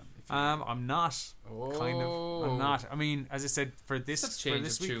Spurs with then? If you- I'm not. Kind of. I'm not. I mean, as I said, for It's a this change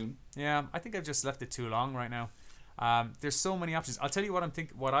week, of tune. yeah, I think I've just left it too long right now. There's so many options. I'll tell you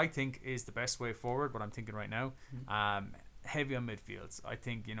what I think is the best way forward. What I'm thinking right now, heavy on midfields. I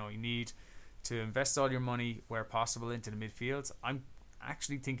think you need to invest all your money where possible into the midfields. I'm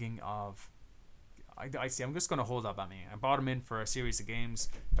actually thinking of. I see. I'm just going to hold up Aubameyang. I bought him in for a series of games.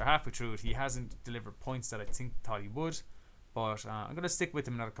 They're halfway through it. He hasn't delivered points that I thought he would, but I'm going to stick with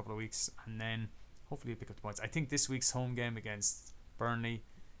him another couple of weeks, and then hopefully he'll pick up the points. I think this week's home game against Burnley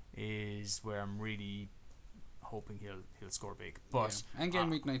is where I'm really hoping he'll score big. But yeah. And game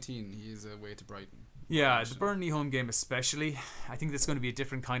week 19, he is away to Brighton. yeah, the Burnley home game especially, I think that's going to be a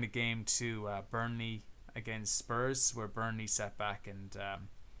different kind of game to Burnley against Spurs, where Burnley sat back and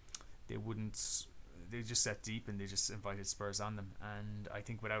they just sat deep and they just invited Spurs on them. And I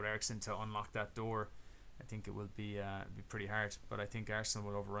think without Eriksen to unlock that door, I think it will be pretty hard. But I think Arsenal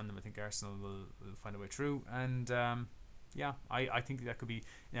will overrun them. I think Arsenal will find a way through. And yeah, I think that could be.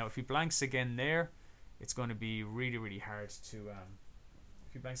 If he blanks again there, it's going to be really, really hard to.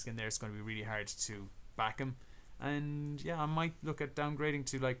 If he blanks again there, it's going to be really hard to back him. And yeah, I might look at downgrading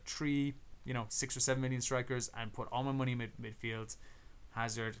to like 3, 6 or 7 million strikers and put all my money midfield.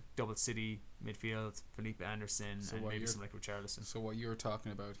 Hazard, double City midfield, Felipe Anderson, and maybe some like Richarlison. So what you're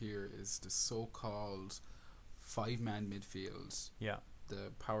talking about here is the so-called 5-man midfield. Yeah.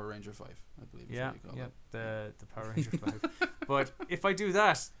 The Power Ranger 5, I believe. Is Yeah, what you call yeah, it. the Power Ranger 5. But if I do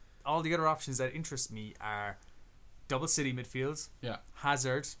that, all the other options that interest me are double City midfields, Yeah.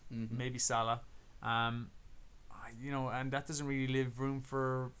 Hazard, Mhm. maybe Salah, and that doesn't really leave room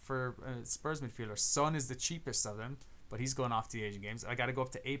for Spurs midfielder. Son is the cheapest of them, but he's going off to the Asian Games. I got to go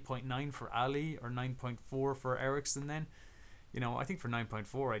up to 8.9 for Ali or 9.4 for Eriksen. Then, I think for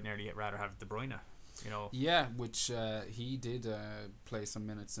 9.4, I'd nearly rather have De Bruyne. Yeah, which he did play some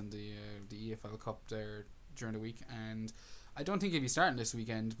minutes in the EFL Cup there during the week, and I don't think he'll be starting this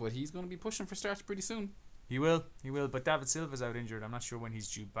weekend, but he's going to be pushing for starts pretty soon. He will. But David Silva's out injured. I'm not sure when he's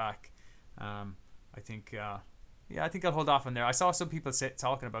due back. I think I'll hold off on there. I saw some people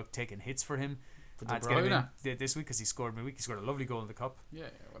talking about taking hits for him. For To De get him Bruyne. in this week because he scored midweek. He scored a lovely goal in the cup. Yeah,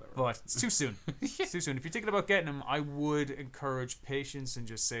 whatever. But it's too soon. It's too soon. If you're thinking about getting him, I would encourage patience and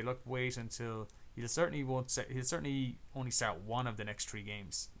just say, look, wait until he'll certainly only start one of the next 3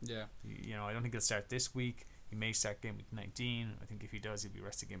 games. Yeah. I don't think he'll start this week. He may start game week 19. I think if he does, he'll be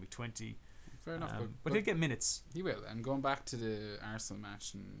rested game week 20. Fair enough. But he'll get minutes. He will. And going back to the Arsenal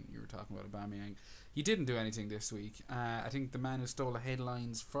match, and you were talking about Aubameyang, he didn't do anything this week. I think the man who stole the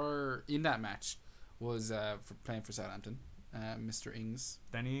headlines in that match was for playing for Southampton, Mr. Ings.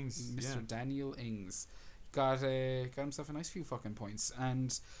 Danny Ings. Mr. Yeah. Daniel Ings. Got himself a nice few fucking points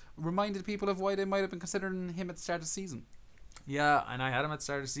and reminded people of why they might have been considering him at the start of the season. Yeah, and I had him at the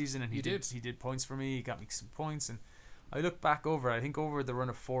start of the season, and he did. He did points for me. He got me some points, and I look back over the run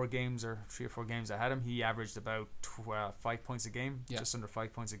of 4 games or 3 or 4 games I had him, he averaged about 5 points a game, just under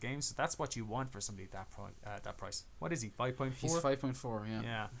 5 points a game. So that's what you want for somebody at that price. What is he? 5.4. He's 5.4. Yeah.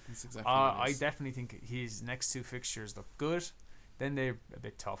 Yeah. That's exactly. What it I is. definitely think his next 2 fixtures look good. Then they're a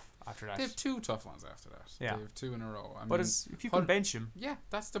bit tough after that. They have 2 tough ones after that. Yeah. They have 2 in a row. But if you can bench him, yeah,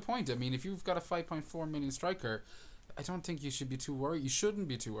 that's the point. I mean, if you've got a 5.4 million striker, I don't think you should be too worried. You shouldn't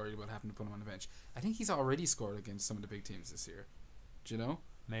be too worried about having to put him on the bench. I think he's already scored against some of the big teams this year. Do you know?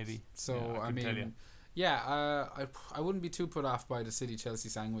 maybe. So Yeah, I I couldn't tell you. mean, yeah, I wouldn't be too put off by the City Chelsea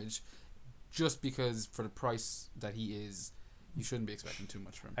sandwich, just because for the price that he is, you shouldn't be expecting too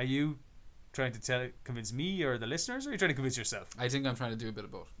much from him. Are you trying to convince me or the listeners, or are you trying to convince yourself? I think I'm trying to do a bit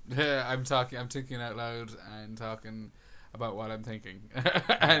of both. I'm thinking out loud and talking about what I'm thinking,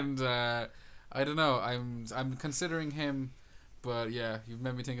 and I don't know. I'm considering him. But yeah, you've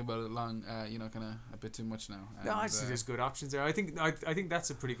made me think about it long. Kind of a bit too much now. No, I see there's good options there. I think that's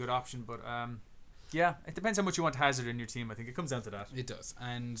a pretty good option, but yeah, it depends how much you want Hazard in your team. I think it comes down to that. It does.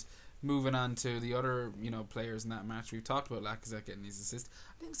 And moving on to the other, players in that match, we've talked about Lacazette getting his assist.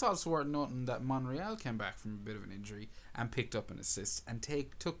 I think it's also worth noting that Monreal came back from a bit of an injury and picked up an assist and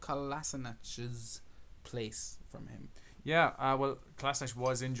took Kolasinac's place from him. Yeah, well, Kolasinac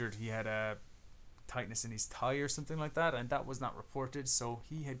was injured. He had a tightness in his thigh or something like that, and that was not reported. So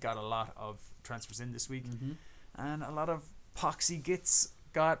he had got a lot of transfers in this week, and a lot of poxy gits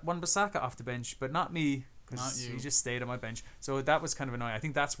got Wan-Bissaka off the bench, but not me, because Not you. he just stayed on my bench. So that was kind of annoying. I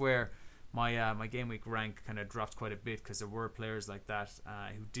think that's where my game week rank kind of dropped quite a bit, because there were players like that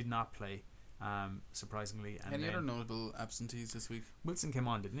who did not play, surprisingly. And Any then other notable absentees this week? Wilson came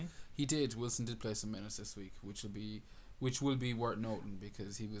on, didn't he? He did. Wilson did play some minutes this week, which will be worth noting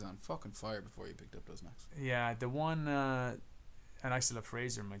because he was on fucking fire before he picked up those knocks. Yeah, the one, and I still have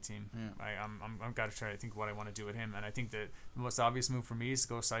Fraser in my team. Yeah. I'm got to try to think what I want to do with him, and I think that the most obvious move for me is to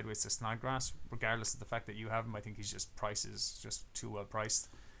go sideways to Snodgrass, regardless of the fact that you have him. I think he's just too well priced.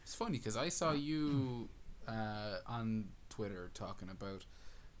 It's funny because I saw you on Twitter talking about,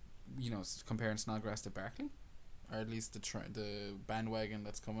 comparing Snodgrass to Barkley, or at least the bandwagon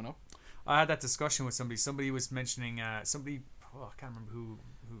that's coming up. I had that discussion with somebody. Somebody was mentioning I can't remember who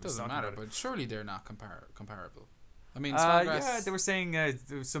was Doesn't talking matter, about it. but surely they're not comparable. I mean, Snodgrass. Yeah, they were saying there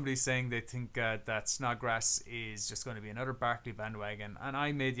was somebody saying they think that Snodgrass is just going to be another Barkley bandwagon, and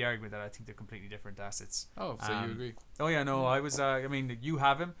I made the argument that I think they're completely different assets. Oh, so you agree? Oh yeah, no, I was. I mean, you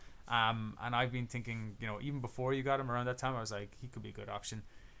have him, and I've been thinking, even before you got him around that time, I was like, he could be a good option.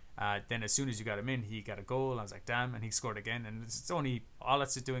 Then as soon as you got him in, he got a goal. I was like, damn, and he scored again. And it's only all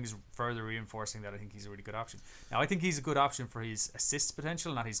that's doing is further reinforcing that I think he's a really good option. Now, I think he's a good option for his assist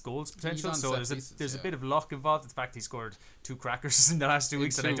potential, not his goals potential. So there's a bit of luck involved. The fact he scored 2 crackers in the last 2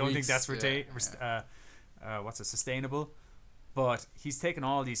 weeks, and I don't think that's sustainable. But he's taken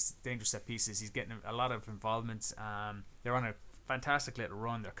all these dangerous set pieces. He's getting a lot of involvement. They're on a fantastic little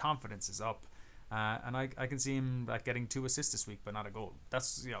run. Their confidence is up. And I can see him getting 2 assists this week, but not a goal.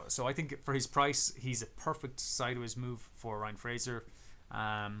 That's so I think for his price, he's a perfect sideways move for Ryan Fraser.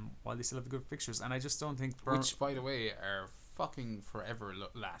 While they still have the good fixtures, and I just don't think which, by the way, are fucking forever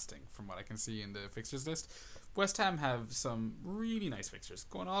lasting from what I can see in the fixtures list. West Ham have some really nice fixtures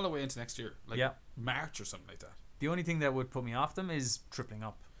going all the way into next year, March or something like that. The only thing that would put me off them is tripling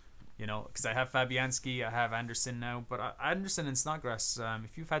up. Because I have Fabianski, I have Anderson now, but Anderson and Snodgrass,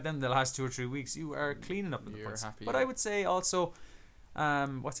 if you've had them the last 2 or 3 weeks, you are cleaning up in the points. Happy, but I would say also,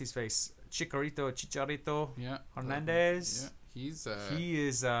 what's his face? Chicharito Hernandez. Yeah, he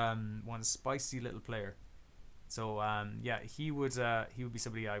is one spicy little player. So he would be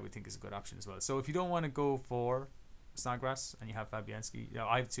somebody I would think is a good option as well. So if you don't want to go for Snodgrass and you have Fabianski,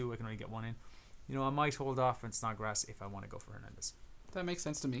 I have 2. I can only get 1 in. I might hold off on Snodgrass if I want to go for Hernandez. That makes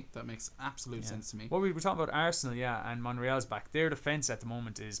sense to me. That makes absolute sense to me. Well, we were talking about Arsenal, and Monreal's back. Their defence at the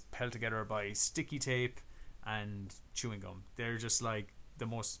moment is held together by sticky tape and chewing gum. They're just like the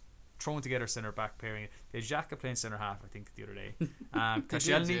most thrown together centre back pairing. They had Xhaka playing centre half, I think, the other day.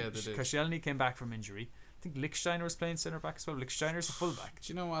 Koscielny came back from injury. I think Lichtsteiner was playing centre back as well. Lichtsteiner's a full back.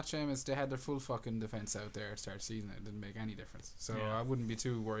 Do you know what, Seamus? They had their full fucking defence out there at the start of the season. It didn't make any difference. So I wouldn't be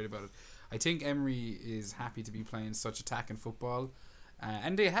too worried about it. I think Emery is happy to be playing such attacking football.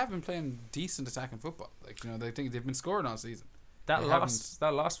 And they have been playing decent attacking football. They think they've been scoring all season. That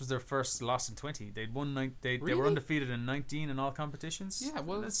loss was their first loss in 20. They'd won they were undefeated in 19 in all competitions. Yeah,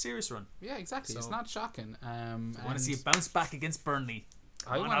 well, that's a serious run. Yeah, exactly. So it's not shocking. I want to see it bounce back against Burnley.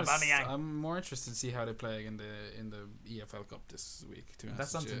 I'm more interested to see how they play in the EFL Cup this week.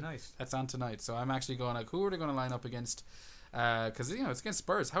 That's on tonight. That's on tonight. So I'm actually going who are they going to line up against? Because it's against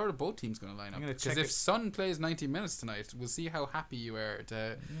Spurs. How are both teams going to line up? Because if Son plays 90 minutes tonight, we'll see how happy you are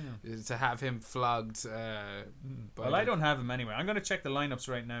to have him flogged. I don't have him anyway. I'm going to check the lineups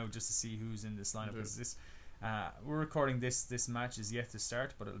right now just to see who's in this lineup. Because we're recording this match is yet to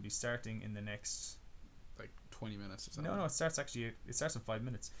start, but it'll be starting in the next 20 minutes or something. No, it starts in 5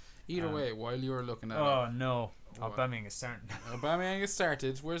 minutes. Either way, while you're looking at Aubameyang is starting. Aubameyang is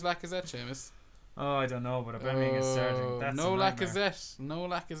started. Where's Lacazette, Seamus? Oh, I don't know, but Aubameyang is starting. That's no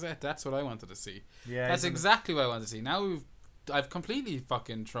Lacazette. That's what I wanted to see. Yeah, that's exactly what I wanted to see. Now I've completely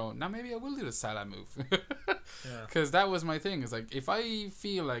fucking thrown. Now maybe I will do the Salah move. Because that was my thing. Is if I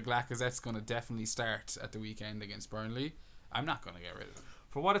feel like Lacazette's going to definitely start at the weekend against Burnley, I'm not going to get rid of him.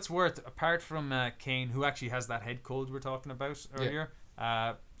 For what it's worth, apart from Kane, who actually has that head cold we were talking about earlier,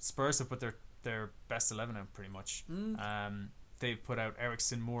 Spurs have put their best 11 out pretty much. They've put out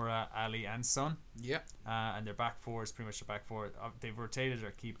Eriksen, Moura, Ali and Son. Yep. And their back four is pretty much their back four. They've rotated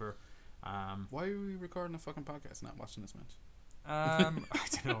their keeper. Why are we recording a fucking podcast not watching this match? I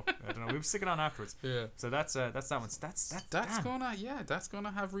don't know. We'll stick it on afterwards. Yeah. So that's that one. That's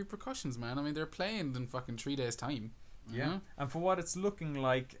gonna have repercussions, man. I mean, they're playing in fucking 3 days' time. Yeah. And for what it's looking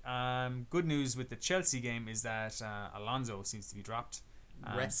like, good news with the Chelsea game is that Alonso seems to be dropped.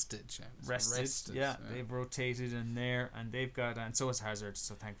 Rested, James. Rested. Yeah, they've rotated in there, and they've got, and so is Hazard.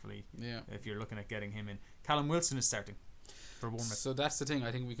 So thankfully, if you're looking at getting him in, Callum Wilson is starting for Bournemouth. So that's the thing.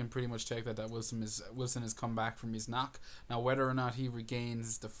 I think we can pretty much take that Wilson has come back from his knock. Now, whether or not he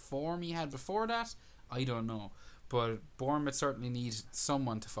regains the form he had before that, I don't know. But Bournemouth certainly need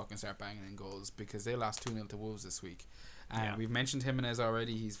someone to fucking start banging in goals because they lost 2-0 to Wolves this week. We've mentioned Jimenez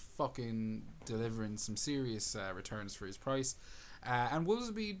already. He's fucking delivering some serious returns for his price. And Wolves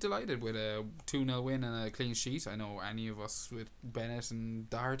will be delighted with a 2-0 win and a clean sheet. I know any of us with Bennett and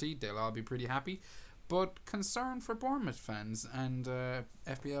Doherty, they'll all be pretty happy. But concern for Bournemouth fans and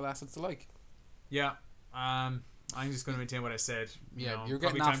FPL assets alike. Yeah. I'm just going to maintain what I said. You're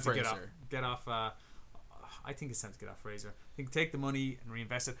getting off Fraser. Get off. I think it's time to get off Fraser. I think take the money and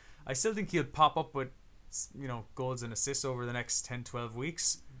reinvest it. I still think he'll pop up with, goals and assists over the next 10-12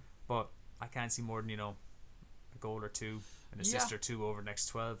 weeks, but I can't see more than a goal or two, an assist or two over the next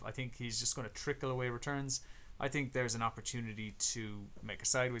 12. I think he's just going to trickle away returns. I think there's an opportunity to make a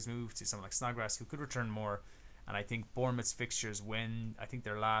sideways move to someone like Snodgrass who could return more. And I think Bournemouth's fixtures, when I think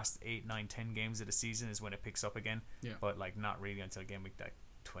their last 8, 9, 10 games of the season is when it picks up again. Yeah. But not really until game week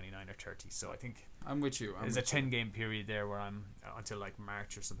 29 or 30. So I think I'm with you. There's a 10-game period there where I'm until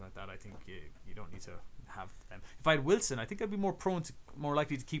March or something like that. I think you don't need to have them. If I had Wilson, I think I'd be more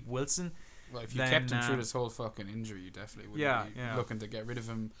likely to keep Wilson. Well, if you kept him through this whole fucking injury, you definitely would be looking to get rid of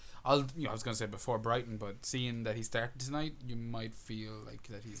him. I was going to say before Brighton, but seeing that he started tonight, you might feel like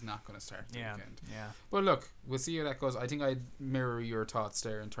that he's not going to start the weekend. Yeah. But look, we'll see how that goes. I think I'd mirror your thoughts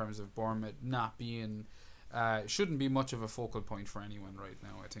there in terms of Bournemouth not being... shouldn't be much of a focal point for anyone right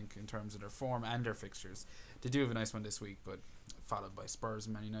now, I think, in terms of their form and their fixtures. They do have a nice one this week, but followed by Spurs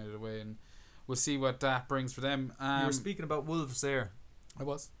and Man United away, and we'll see what that brings for them. You were speaking about Wolves there. I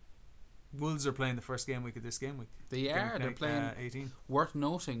was. Wolves are playing the first game week of this game week. They are. They're playing 18. Worth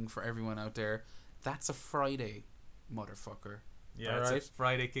noting for everyone out there, that's a Friday, motherfucker. Yeah, it's a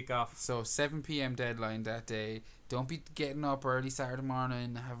Friday kickoff. So 7 p.m. deadline that day. Don't be getting up early Saturday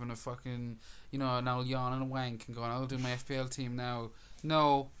morning, having a fucking, an old yawn and a wank and going, I'll do my FPL team now.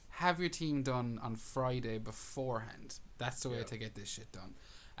 No, have your team done on Friday beforehand. That's the way to get this shit done.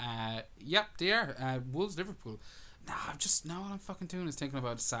 They are. Wolves, Liverpool. Now all I'm fucking doing is thinking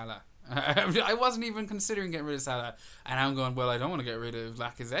about Salah. I wasn't even considering getting rid of Salah, and I'm going, well, I don't want to get rid of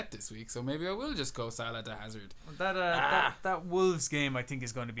Lacazette this week, so maybe I will just go Salah to Hazard. That Wolves game, I think,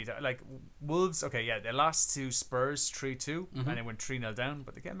 is going to be Wolves. Okay, yeah, they lost to Spurs 3-2, and they went 3-0 down,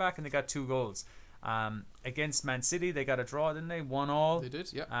 but they came back and they got 2 goals. Against Man City, they got a draw, didn't they? 1-1. They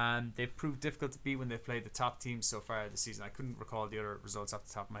did, yeah. They've proved difficult to beat when they've played the top teams so far this season. I couldn't recall the other results off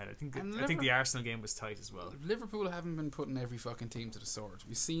the top of my head. I think the Arsenal game was tight as well. Liverpool haven't been putting every fucking team to the sword.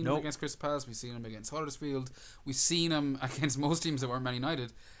 We've seen them against Crystal Palace. We've seen them against Huddersfield. We've seen them against most teams that weren't Man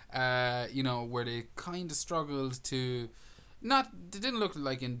United. Where they kind of struggled to. They didn't look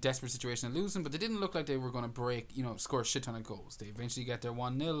like in desperate situation of losing, but they didn't look like they were going to score a shit ton of goals. They eventually get their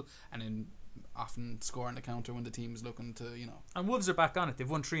 1-0 and then often score on the counter when the team's looking to, And Wolves are back on it. They've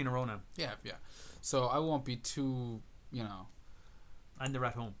won 3 in a row now. Yeah. So I won't be too, And they're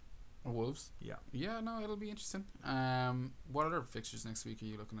at home. Wolves? Yeah. Yeah, no, it'll be interesting. What other fixtures next week are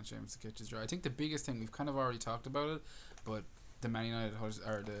you looking at, James, to catch his dry? I think the biggest thing, we've kind of already talked about it, but the Man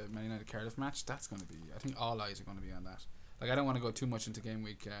United Cardiff match, that's going to be, I think all eyes are going to be on that. I don't want to go too much into game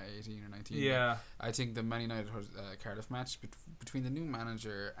week 18 or 19. Yeah. I think the Man United Cardiff match between the new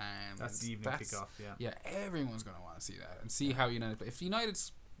manager and that's the evening kickoff. Yeah, everyone's going to want to see that and see how United play. If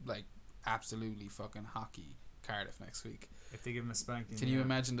United's absolutely fucking hockey Cardiff next week, if they give them a spanking, can you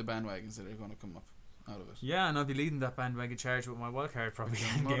imagine the bandwagons that are going to come up out of it? Yeah, and I'll be leading that bandwagon charge with my wildcard probably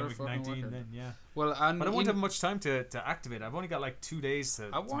in game week 19 then, yeah. Well, but I won't have much time to activate. I've only got 2 days to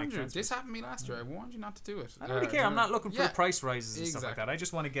warned make you. This happened to me last year. I warned you not to do it. I don't really care. I'm not looking for price rises and stuff like that. I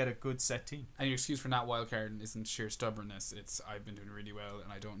just want to get a good set team. And your excuse for not wildcarding isn't sheer stubbornness. It's I've been doing really well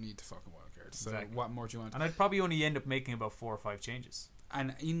and I don't need to fucking wildcard. So what more do you want? And I'd probably only end up making about 4 or 5 changes.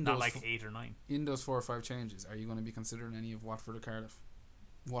 And in not 8 or 9. In those 4 or 5 changes, are you going to be considering any of Watford or Cardiff?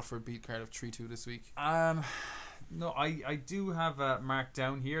 Watford beat Cardiff 3-2 this week. No, I do have marked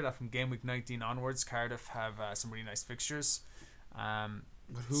down here that from game week 19 onwards, Cardiff have some really nice fixtures. But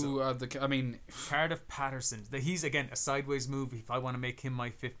who are the? I mean, Cardiff Patterson. He's again a sideways move. If I want to make him my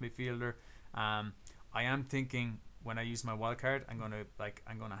 5th midfielder, I am thinking when I use my wild card, I'm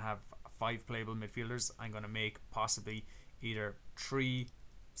gonna have 5 playable midfielders. I'm gonna make possibly either 3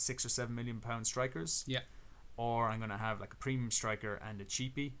 6 or 7 million pound strikers. Yeah. Or I'm gonna have a premium striker and a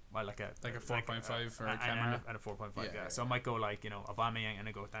cheapie, like a 4.5 for Kamara and a 4.5. Yeah. So I might go Aubameyang and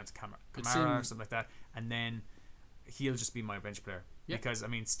I go down to Kamara or something like that, and then he'll just be my bench player. Yeah. Because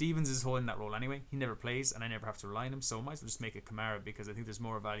Stevens is holding that role anyway. He never plays, and I never have to rely on him. So I might as well just make it Kamara because I think there's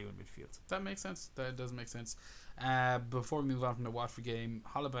more value in midfield. That makes sense. That does make sense. Before we move on from the Watford game,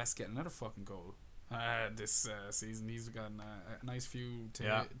 Holebas getting another fucking goal. this season. He's gotten a nice few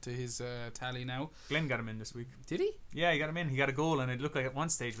to his tally now. Glenn got him in this week. Did he? Yeah, he got him in. He got a goal, and it looked like at one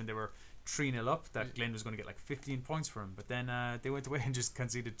stage when they were 3-0 up that Glenn was going to get like 15 points for him. But then they went away and just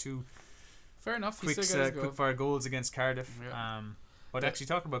conceded 2 fair enough. quick fire goals against Cardiff. Yeah. But actually,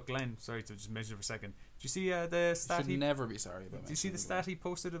 talking about Glenn, sorry to just mention it for a second. Did you see the stat? Should never be sorry about. Did you see the stat he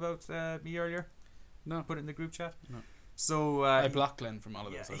posted about me earlier? No. Put it in the group chat. No. So I blocked Glenn from all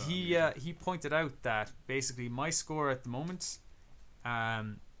of those. He pointed out that basically my score at the moment,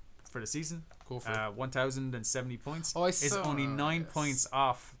 for the season, 1,070 points, is only 9 points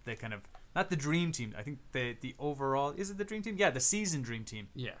off the kind of not the dream team. I think the overall is it the dream team? Yeah, the season dream team.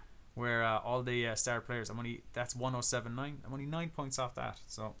 Yeah. Where all the star players, that's 1,079. I'm only 9 points off that.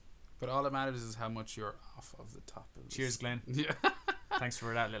 So. But all that matters is how much you're off of the top of this. Cheers, Glenn. Yeah. Thanks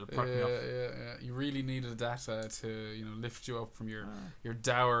for that little perk me up. Yeah. You really needed that to lift you up from your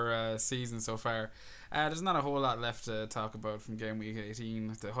dour season so far. There's not a whole lot left to talk about from game week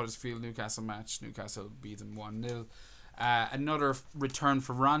 18. The Huddersfield Newcastle match. Newcastle beat them 1-0. Another return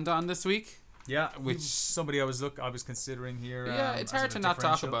for Rondon this week. Yeah, which somebody I was considering here. Yeah, it's hard to not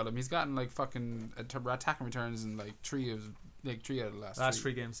talk about him. He's gotten like fucking attacking returns in like three out of the last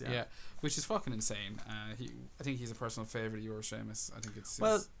three games. Yeah, which is fucking insane. I think he's a personal favourite of yours, Seamus. I think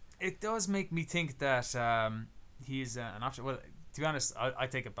it's it does make me think that he's an option. Well, to be honest, I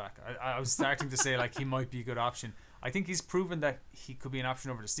take it back. I was starting to say like he might be a good option. I think he's proven that he could be an option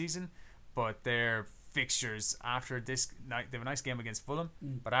over the season, but their fixtures after this night, they have a nice game against Fulham,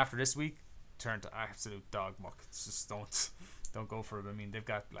 but after this week turned to absolute dog muck. It's just don't go for it. I mean, they've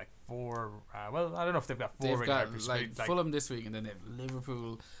got like 4. Well, I don't know if they've got 4. They've got like Fulham this week, and then they have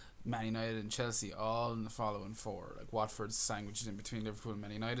Liverpool, Man United, and Chelsea all in the following 4. Like Watford's sandwiched in between Liverpool and Man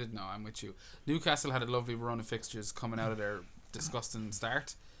United. No, I'm with you. Newcastle had a lovely run of fixtures coming out of their disgusting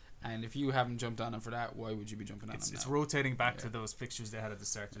start. And if you haven't jumped on them for that, why would you be jumping on them now? It's rotating back to those fixtures they had at the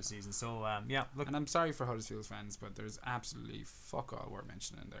start of the season. So, look. And I'm sorry for Huddersfield fans, but there's absolutely fuck all worth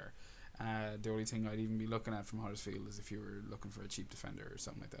mentioning there. The only thing I'd even be looking at from Huddersfield is if you were looking for a cheap defender or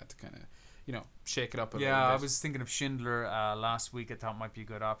something like that to kind of, shake it up a little bit. Yeah, I was thinking of Schindler last week. I thought might be a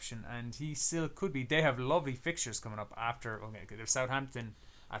good option, and he still could be. They have lovely fixtures coming up after. Okay, they have Southampton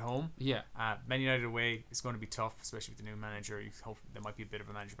at home. Yeah. Man United away is going to be tough, especially with the new manager. You hope there might be a bit of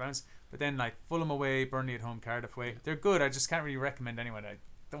a manager bounce. But then like Fulham away, Burnley at home, Cardiff away. They're good. I just can't really recommend anyone. I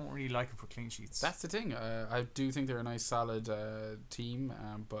don't really like them for clean sheets. That's the thing. I do think they're a nice solid team,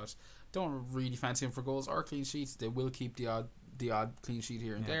 but don't really fancy them for goals or clean sheets. They will keep the odd clean sheet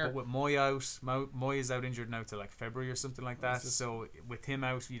here and there. But with Moy out, Moy is out injured now to like February or something like that. So with him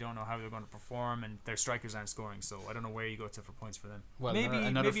out, you don't know how they're going to perform, and their strikers aren't scoring. So I don't know where you go to for points for them. Well,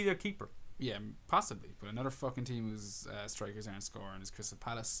 maybe their keeper. Yeah, possibly. But another fucking team whose strikers aren't scoring is Crystal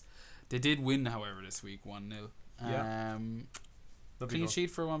Palace. They did win, however, this week 1-0. Yeah. Clean sheet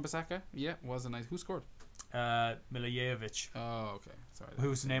for Wan-Bissaka. Yeah, wasn't nice. Who scored? Milijevic. Oh, okay. Sorry.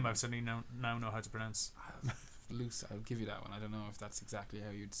 Whose name I suddenly now know how to pronounce. Loose. I'll give you that one. I don't know if that's exactly how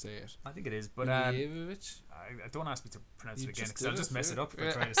you'd say it. I think it is, but Milijevic? I don't ask me to pronounce it again because I'll just mess it up if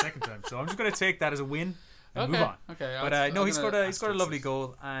I try it a second time. So I'm just going to take that as a win and move on. Okay. But no, he scored a lovely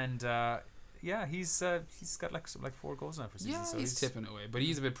goal, and he's got like 4 goals now for season. Yeah, so he's tipping away, but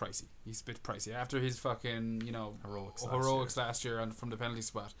he's a bit pricey. After his fucking heroics last year from the penalty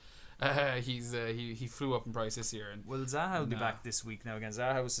spot. He flew up in price this year. And Zaha will be back this week now. Again,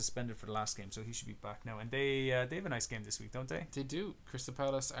 Zaha was suspended for the last game, so he should be back now. And they have a nice game this week, don't they? They do. Crystal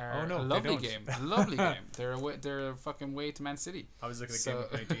Palace are a lovely game. A lovely game. They're a fucking way to Man City. I was looking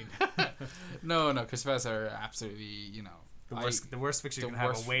at game 19. No, Crystal Palace are absolutely the worst fixture you can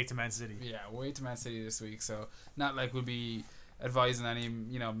have away to Man City. Yeah, away to Man City this week. So not like we'll be advising any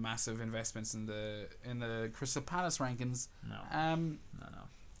massive investments in the Crystal Palace rankings. No. No.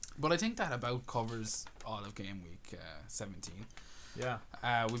 But I think that about covers all of game week 17. Yeah.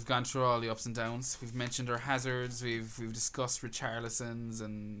 We've gone through all the ups and downs. We've mentioned our hazards. We've discussed Richarlison's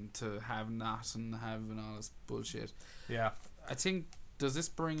and to have not and have and all this bullshit. Yeah. I think, does this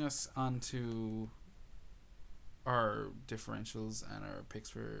bring us onto our differentials and our picks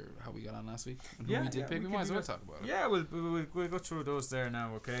for how we got on last week? And who we did pick? We might as well talk about it. Yeah, we'll go through those there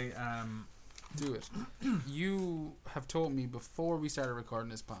now, okay? Do it. You have told me before we started recording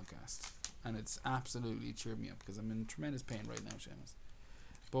this podcast, and it's absolutely cheered me up because I'm in tremendous pain right now, Seamus.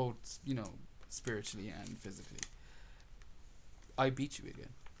 Both, spiritually and physically. I beat you again.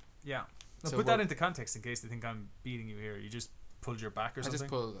 Yeah. Now so put that into context in case they think I'm beating you here. You just pulled your back or something? I just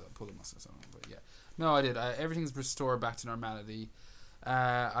pulled a muscle or something, but yeah. No, I did. Everything's restored back to normality.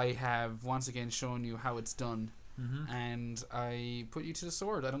 I have once again shown you how it's done and I put you to the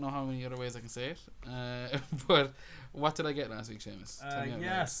sword. I don't know how many other ways I can say it. But what did I get last week,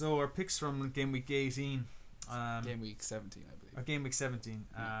 Seamus? So our picks from game week 18. Game week 17, I believe. Game week 17.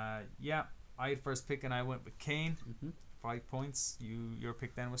 I had first pick and I went with Kane. 5 points. Your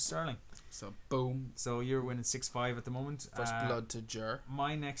pick then was Sterling. So boom. So you're winning 6-5 at the moment. First blood to Jer.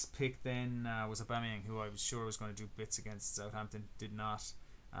 My next pick then was Aubameyang, who I was sure was going to do bits against Southampton. Did not.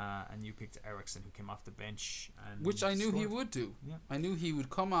 And you picked Eriksen, who came off the bench, and which I knew scored. he would do. Yeah. I knew he would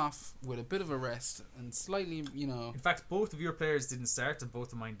come off with a bit of a rest and slightly, In fact, both of your players didn't start, and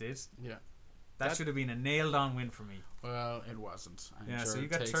both of mine did. Yeah. That should have been a nailed-on win for me. Well, it wasn't. So you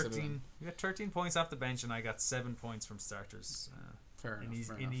got 13. You got 13 points off the bench, and I got 7 points from starters. Fair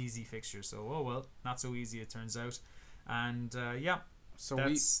enough. In easy fixtures. So not so easy it turns out. And so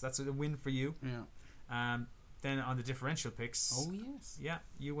that's a win for you. Yeah. Then on the differential picks. Oh yes. Yeah,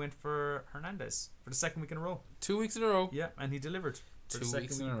 you went for Hernandez for the second week in a row. 2 weeks in a row. Yeah, and he delivered. For 2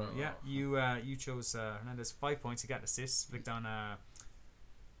 weeks in a row. Yeah, you chose Hernandez 5 points. He got an assist, flicked on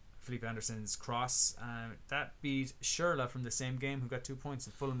Felipe Anderson's cross. That beat Schürrle from the same game, who got 2 points,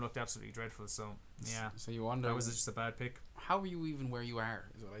 and Fulham looked absolutely dreadful. So yeah, so you wonder that was just a bad pick. How are you even where you are?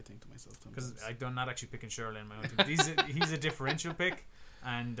 Is what I think to myself. Because I'm not actually picking Schürrle in my own team. He's a differential pick,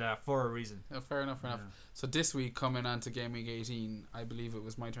 and for a reason. Fair enough. So this week, coming on to game week 18, I believe it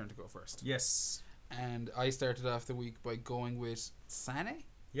was my turn to go first. Yes. And I started off the week by going with Sané.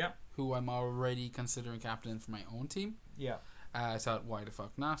 Yeah. Who I'm already considering captain for my own team. Yeah. I thought, why the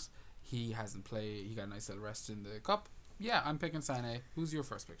fuck not? He hasn't played. He got a nice little rest in the cup. Yeah, I'm picking Sané. Who's your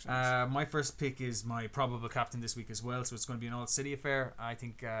first pick? My first pick is my probable captain this week as well, so it's going to be an all city affair. I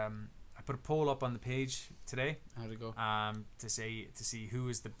think I put a poll up on the page today. How'd it go? To see who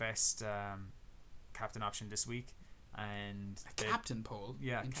is the best captain option this week, and captain poll.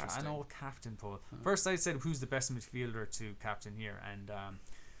 Yeah, an all captain poll. First, I said who's the best midfielder to captain here, and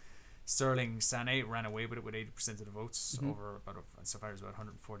Sterling Sané ran away with it with 80% of the votes over so far as about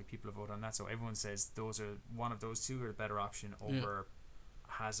 140 people have voted on that. So everyone says one of those two are the better option over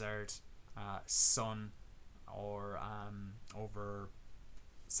Hazard, Son, or over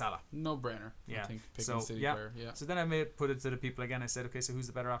Salah. No brainer. Yeah. I think picking City player. Yeah. So then I put it to the people again. I said, okay, so who's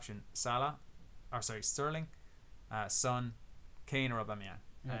the better option? Sterling, Son, Kane, or Aubameyang.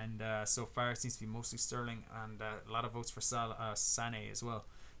 Yeah. And so far it seems to be mostly Sterling, and a lot of votes for Sané as well.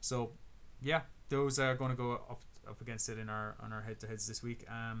 So yeah, those are going to go up against it on our head-to-heads this week.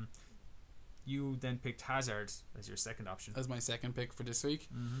 You then picked Hazard as your second option. As my second pick for this week.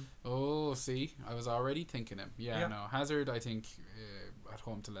 Oh, see, I was already thinking him. Yeah. No, Hazard, I think at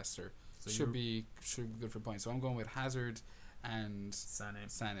home to Leicester should be good for points. So I'm going with Hazard and Sané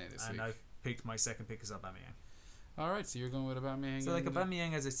this week. And I've picked my second pick as Aubameyang. Alright, so you're going with Aubameyang. So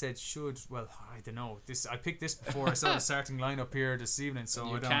Aubameyang, as I said, I don't know. I picked this before I saw the starting lineup here this evening,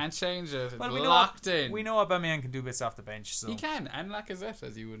 so you can't change it. It's locked in. We know Aubameyang can do bits off the bench, so he can, and Lacazette,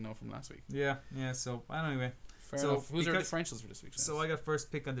 as you would know from last week. Yeah. So anyway, fair enough. Who's our differentials for this week? So I got first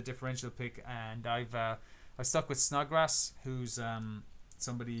pick on the differential pick, and I've stuck with Snodgrass, who's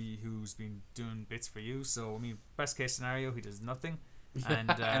somebody who's been doing bits for you. So I mean, best case scenario, he does nothing. And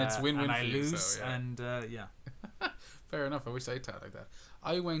it's win-win and I for lose, you, so, yeah. and Fair enough. I wish I thought like that.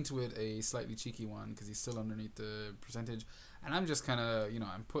 I went with a slightly cheeky one because he's still underneath the percentage, and I'm just kind of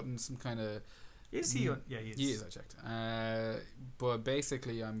I'm putting some kind of. Is he? Yeah, he is. He is. I checked. But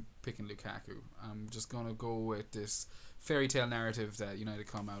basically, I'm picking Lukaku. I'm just gonna go with this fairy tale narrative that United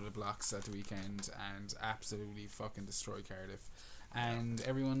come out of the blocks at the weekend and absolutely fucking destroy Cardiff. And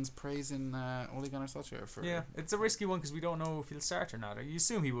everyone's praising Ole Gunnar Solskjaer for. Yeah, it's a risky one because we don't know if he'll start or not. You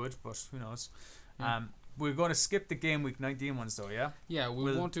assume he would, but who knows? Yeah. We're going to skip the game week 19 ones though, yeah? Yeah,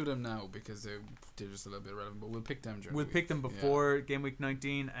 we won't do them now because they're just a little bit relevant, but we'll pick them during We'll pick them before game week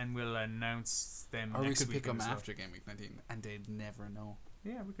 19 and we'll announce them or next week. Or we could pick them after game week 19 and they'd never know.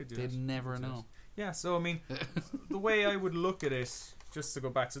 Yeah, we could do They'd never know. Yeah, so I mean, the way I would look at it, just to go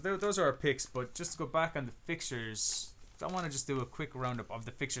back, so those are our picks, but just to go back on the fixtures, I want to just do a quick roundup of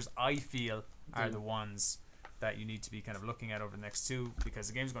the fixtures I feel are the ones that you need to be kind of looking at over the next two, because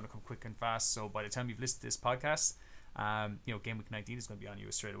the game's going to come quick and fast. So by the time you've listened to this podcast, game week 19 is going to be on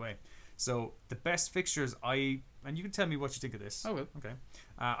you straight away. So the best fixtures and you can tell me what you think of this. I will. Okay.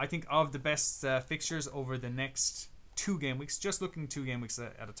 I think of the best fixtures over the next 2 game weeks, just looking 2 game weeks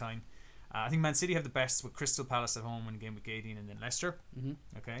at a time. I think Man City have the best with Crystal Palace at home in game week 18 and then Leicester.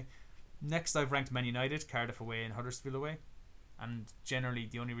 Okay. Next, I've ranked Man United, Cardiff away and Huddersfield away. And generally,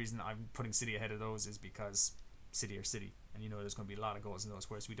 the only reason I'm putting City ahead of those is because City are City. And there's going to be a lot of goals in those,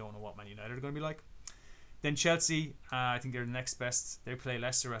 whereas we don't know what Man United are going to be like. Then Chelsea, I think they're the next best. They play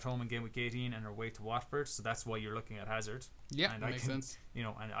Leicester at home in game week 18 and are away to Watford, so that's why you're looking at Hazard. Yeah, and makes sense. You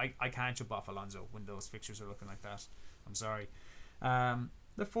know, and I can't jump off Alonso when those fixtures are looking like that. I'm sorry.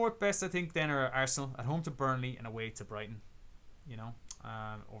 The fourth best, I think, then are Arsenal at home to Burnley and away to Brighton. You know,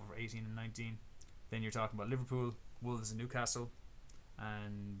 over 18 and 19. Then you're talking about Liverpool, Wolves and Newcastle,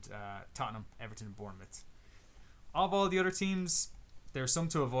 and Tottenham, Everton and Bournemouth. Of all the other teams, there are some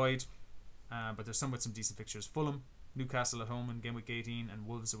to avoid, but there's some with some decent fixtures. Fulham, Newcastle at home in game week 18 and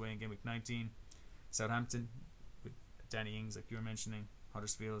Wolves away in game week 19. Southampton with Danny Ings, like you were mentioning.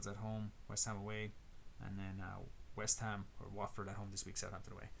 Huddersfield at home, West Ham away, and then West Ham or Watford at home this week,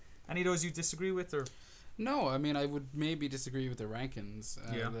 Southampton away. Any of those you disagree with, or? No, I mean, I would maybe disagree with the rankings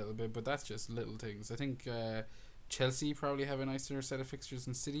a little bit, but that's just little things. I think Chelsea probably have a nicer set of fixtures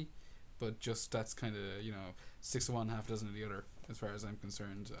than City, but just that's kind of, you know, 6 of one, half dozen of the other, as far as I'm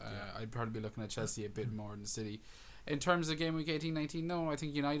concerned. I'd probably be looking at Chelsea a bit more than City. In terms of game week 18-19, no, I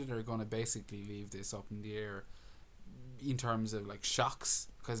think United are going to basically leave this up in the air in terms of like shocks,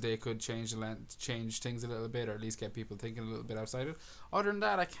 because they could change things a little bit, or at least get people thinking a little bit outside it. Other than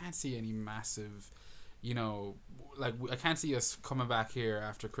that, I can't see any massive, you know, like I can't see us coming back here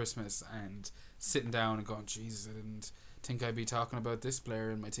after Christmas and sitting down and going, Jesus, I didn't think I'd be talking about this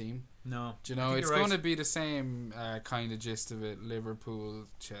player in my team. No. Do you know, it's going to be the same kind of gist of it. Liverpool,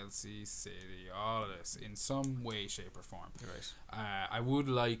 Chelsea, City, all of this in some way, shape or form. You're right. I would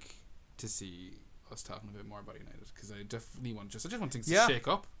like to see us talking a bit more about United, because I definitely want I just want things to shake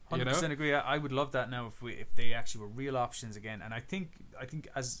up. 100% agree. I would love that now if they actually were real options again. And I think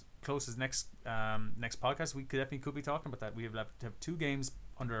as close as next podcast, we could be talking about that. We have to have 2 games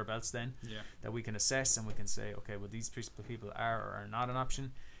under our belts then that we can assess, and we can say, okay, well, these people are or are not an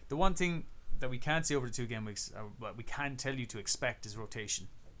option. The one thing that we can't see over the 2 game weeks, what we can tell you to expect, is rotation.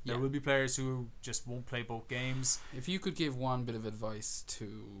 There will be players who just won't play both games. If you could give one bit of advice to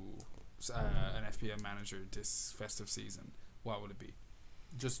an FPL manager this festive season, what would it be?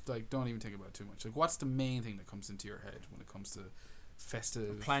 Just like, don't even think about it too much. Like, what's the main thing that comes into your head when it comes to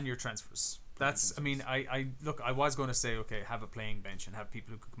festive? Plan your transfers. That's, I mean, I was going to say, okay, have a playing bench and have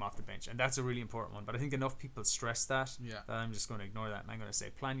people who could come off the bench, and that's a really important one, but I think enough people stress that I'm just going to ignore that, and I'm going to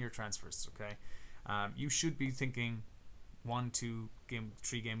say plan your transfers. Okay, you should be thinking 1, 2,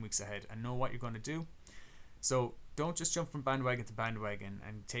 3 game weeks ahead and know what you're going to do. So don't just jump from bandwagon to bandwagon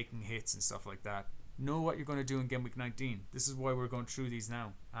and taking hits and stuff like that. Know what you're going to do in game week 19. This is why we're going through these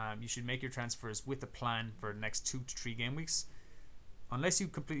now. You should make your transfers with a plan for the next 2 to 3 game weeks. Unless you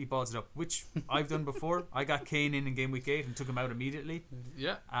completely balls it up, which I've done before. I got Kane in game week 8 and took him out immediately.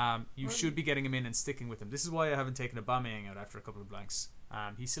 Yeah. You should be getting him in and sticking with him. This is why I haven't taken Aubameyang out after a couple of blanks.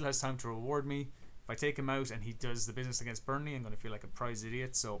 He still has time to reward me. If I take him out and he does the business against Burnley, I'm going to feel like a prize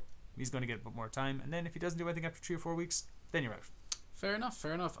idiot. So he's going to get a bit more time. And then if he doesn't do anything after 3 or 4 weeks, then you're out. Fair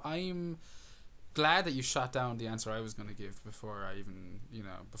enough. I'm glad that you shot down the answer I was going to give before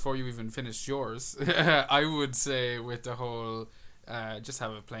you even finished yours. I would say with the whole just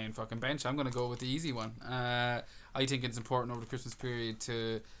have a plain fucking bench, I'm going to go with the easy one. I think it's important over the Christmas period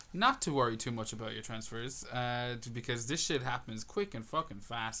to not to worry too much about your transfers, because this shit happens quick and fucking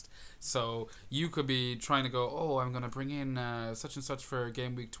fast. So you could be trying to go, oh, I'm going to bring in such and such for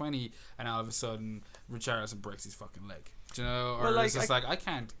game week 20, and all of a sudden Richarlison breaks his fucking leg. Do you know? Or it's just I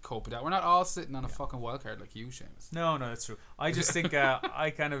can't cope with that. We're not all sitting on a fucking wild card like you, Seamus. No, that's true. I just think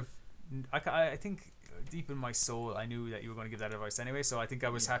I think deep in my soul I knew that you were going to give that advice anyway, so I think I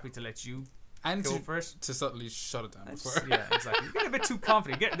was happy to let you go for it. To subtly shut it down before. Yeah, exactly. You get a bit too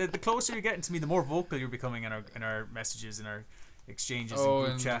confident. The closer you're getting to me, the more vocal you're becoming in our messages, in our exchanges and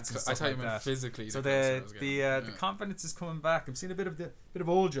group chats and stuff I thought like you meant that. physically. So the confidence is coming back. I'm seeing a bit of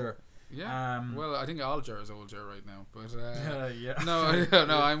Olger. Yeah. Well, I think Olger is Olger right now, but yeah.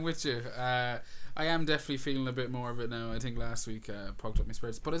 No, I'm with you. I am definitely feeling a bit more of it now. I think last week poked up my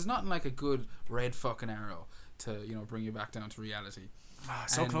spirits, but it's not like a good red fucking arrow to bring you back down to reality.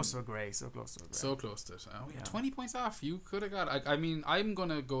 So close to a grey. So close to it. Oh yeah, 20 points off. You could have got. I mean, I'm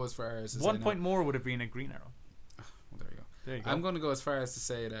gonna go as far as 1 point more would have been a green arrow. Well, there you go. I'm gonna go as far as to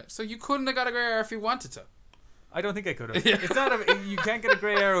say that. So you couldn't have got a grey arrow if you wanted to. I don't think I could have. It's not. You can't get a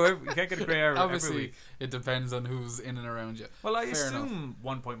grey arrow. You can't get a grey arrow. Obviously, every week. It depends on who's in and around you. Well, I assume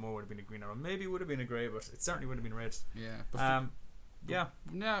 1 point more would have been a green arrow. Maybe it would have been a grey, but it certainly would have been red. Yeah.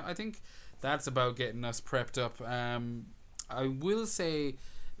 Yeah. I think that's about getting us prepped up. I will say,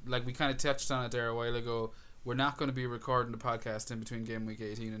 like we kind of touched on it there a while ago, we're not going to be recording the podcast in between game week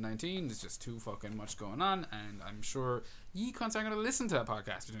 18 and 19. There's just too fucking much going on, and I'm sure ye cunts aren't going to listen to that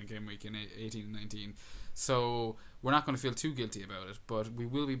podcast between game week 18 and 19. So we're not going to feel too guilty about it, but we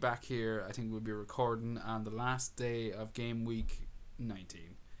will be back here. I think we'll be recording on the last day of game week 19.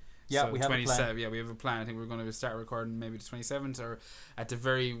 Yeah, so we have a plan. Yeah, we have a plan. I think we're going to start recording maybe the 27th, or at the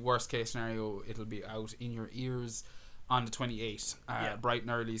very worst case scenario, it'll be out in your ears on the 28th, bright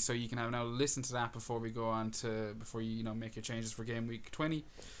and early, so you can have now listen to that before we go on to, before you make your changes for game week 20.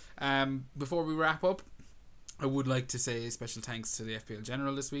 Before we wrap up, I would like to say special thanks to the FPL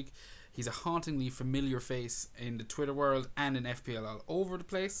General this week. He's a hauntingly familiar face in the Twitter world and in FPL all over the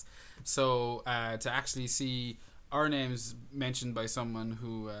place. So to actually see our names mentioned by someone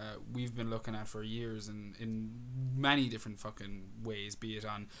who we've been looking at for years and in many different fucking ways, be it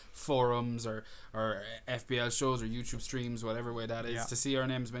on forums or FBL shows or YouTube streams, whatever way that is, to see our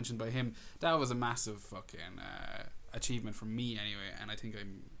names mentioned by him, that was a massive fucking achievement for me anyway, and I think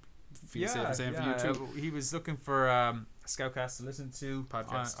I'm feel safe in saying for you too. He was looking for a Scoutcast to listen to, or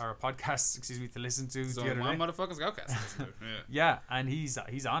a podcast, to listen to. So the other one day. motherfucking Scoutcast. Yeah, and he's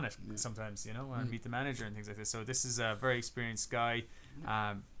on it sometimes, and meet the manager and things like this. So this is a very experienced guy,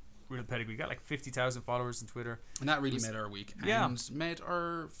 real pedigree. Got like 50,000 followers on Twitter, and that really made our week and made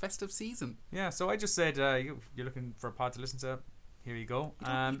our festive season. Yeah, so I just said, you're looking for a pod to listen to. Here you go. You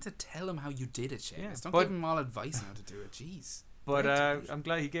don't need to tell him how you did it, Seamus. Don't give him all advice on how to do it. Jeez. But I'm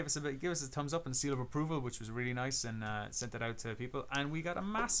glad he gave us a thumbs up and seal of approval, which was really nice, and sent that out to people. And we got a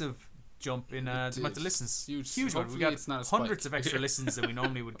massive jump in the amount of listens. Huge one. We got hundreds of extra listens than we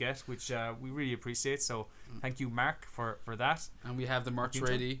normally would get, which we really appreciate. So thank you, Mark, for that. And we have the merch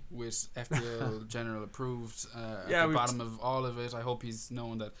ready with FPL General approved at the bottom of all of it. I hope he's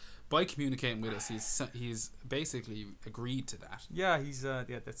known that by communicating with us, he's basically agreed to that. Yeah, he's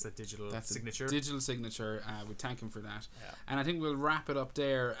that's a digital signature. Digital signature. We thank him for that. Yeah. And I think we'll wrap it up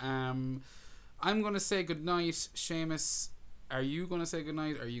there. I'm going to say goodnight, Seamus. Are you going to say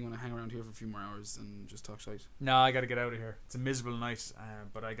goodnight, or are you going to hang around here for a few more hours and just talk shite? No, I got to get out of here. It's a miserable night,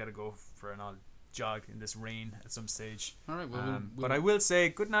 but I got to go for an odd jog in this rain at some stage. All right, but I will say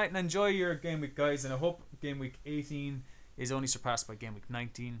goodnight and enjoy your game week, guys, and I hope game week 18 is only surpassed by game week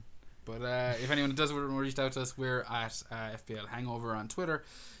 19. But if anyone does want to reach out to us, we're at FPL Hangover on Twitter.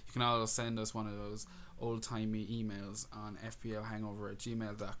 You can also send us one of those old-timey emails on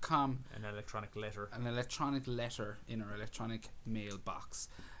fplhangover@gmail.com. An electronic letter in our electronic mailbox.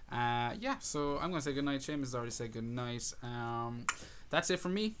 So I'm going to say goodnight. Seamus has already said goodnight. That's it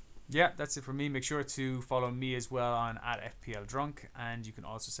from me. Yeah, that's it for me. Make sure to follow me as well on @FPLDrunk, and you can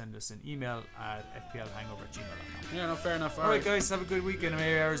also send us an email at fplhangover@gmail.com. Yeah, no, fair enough. All right, guys, have a good weekend.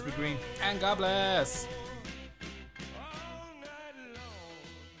 May your hours be green. And God bless.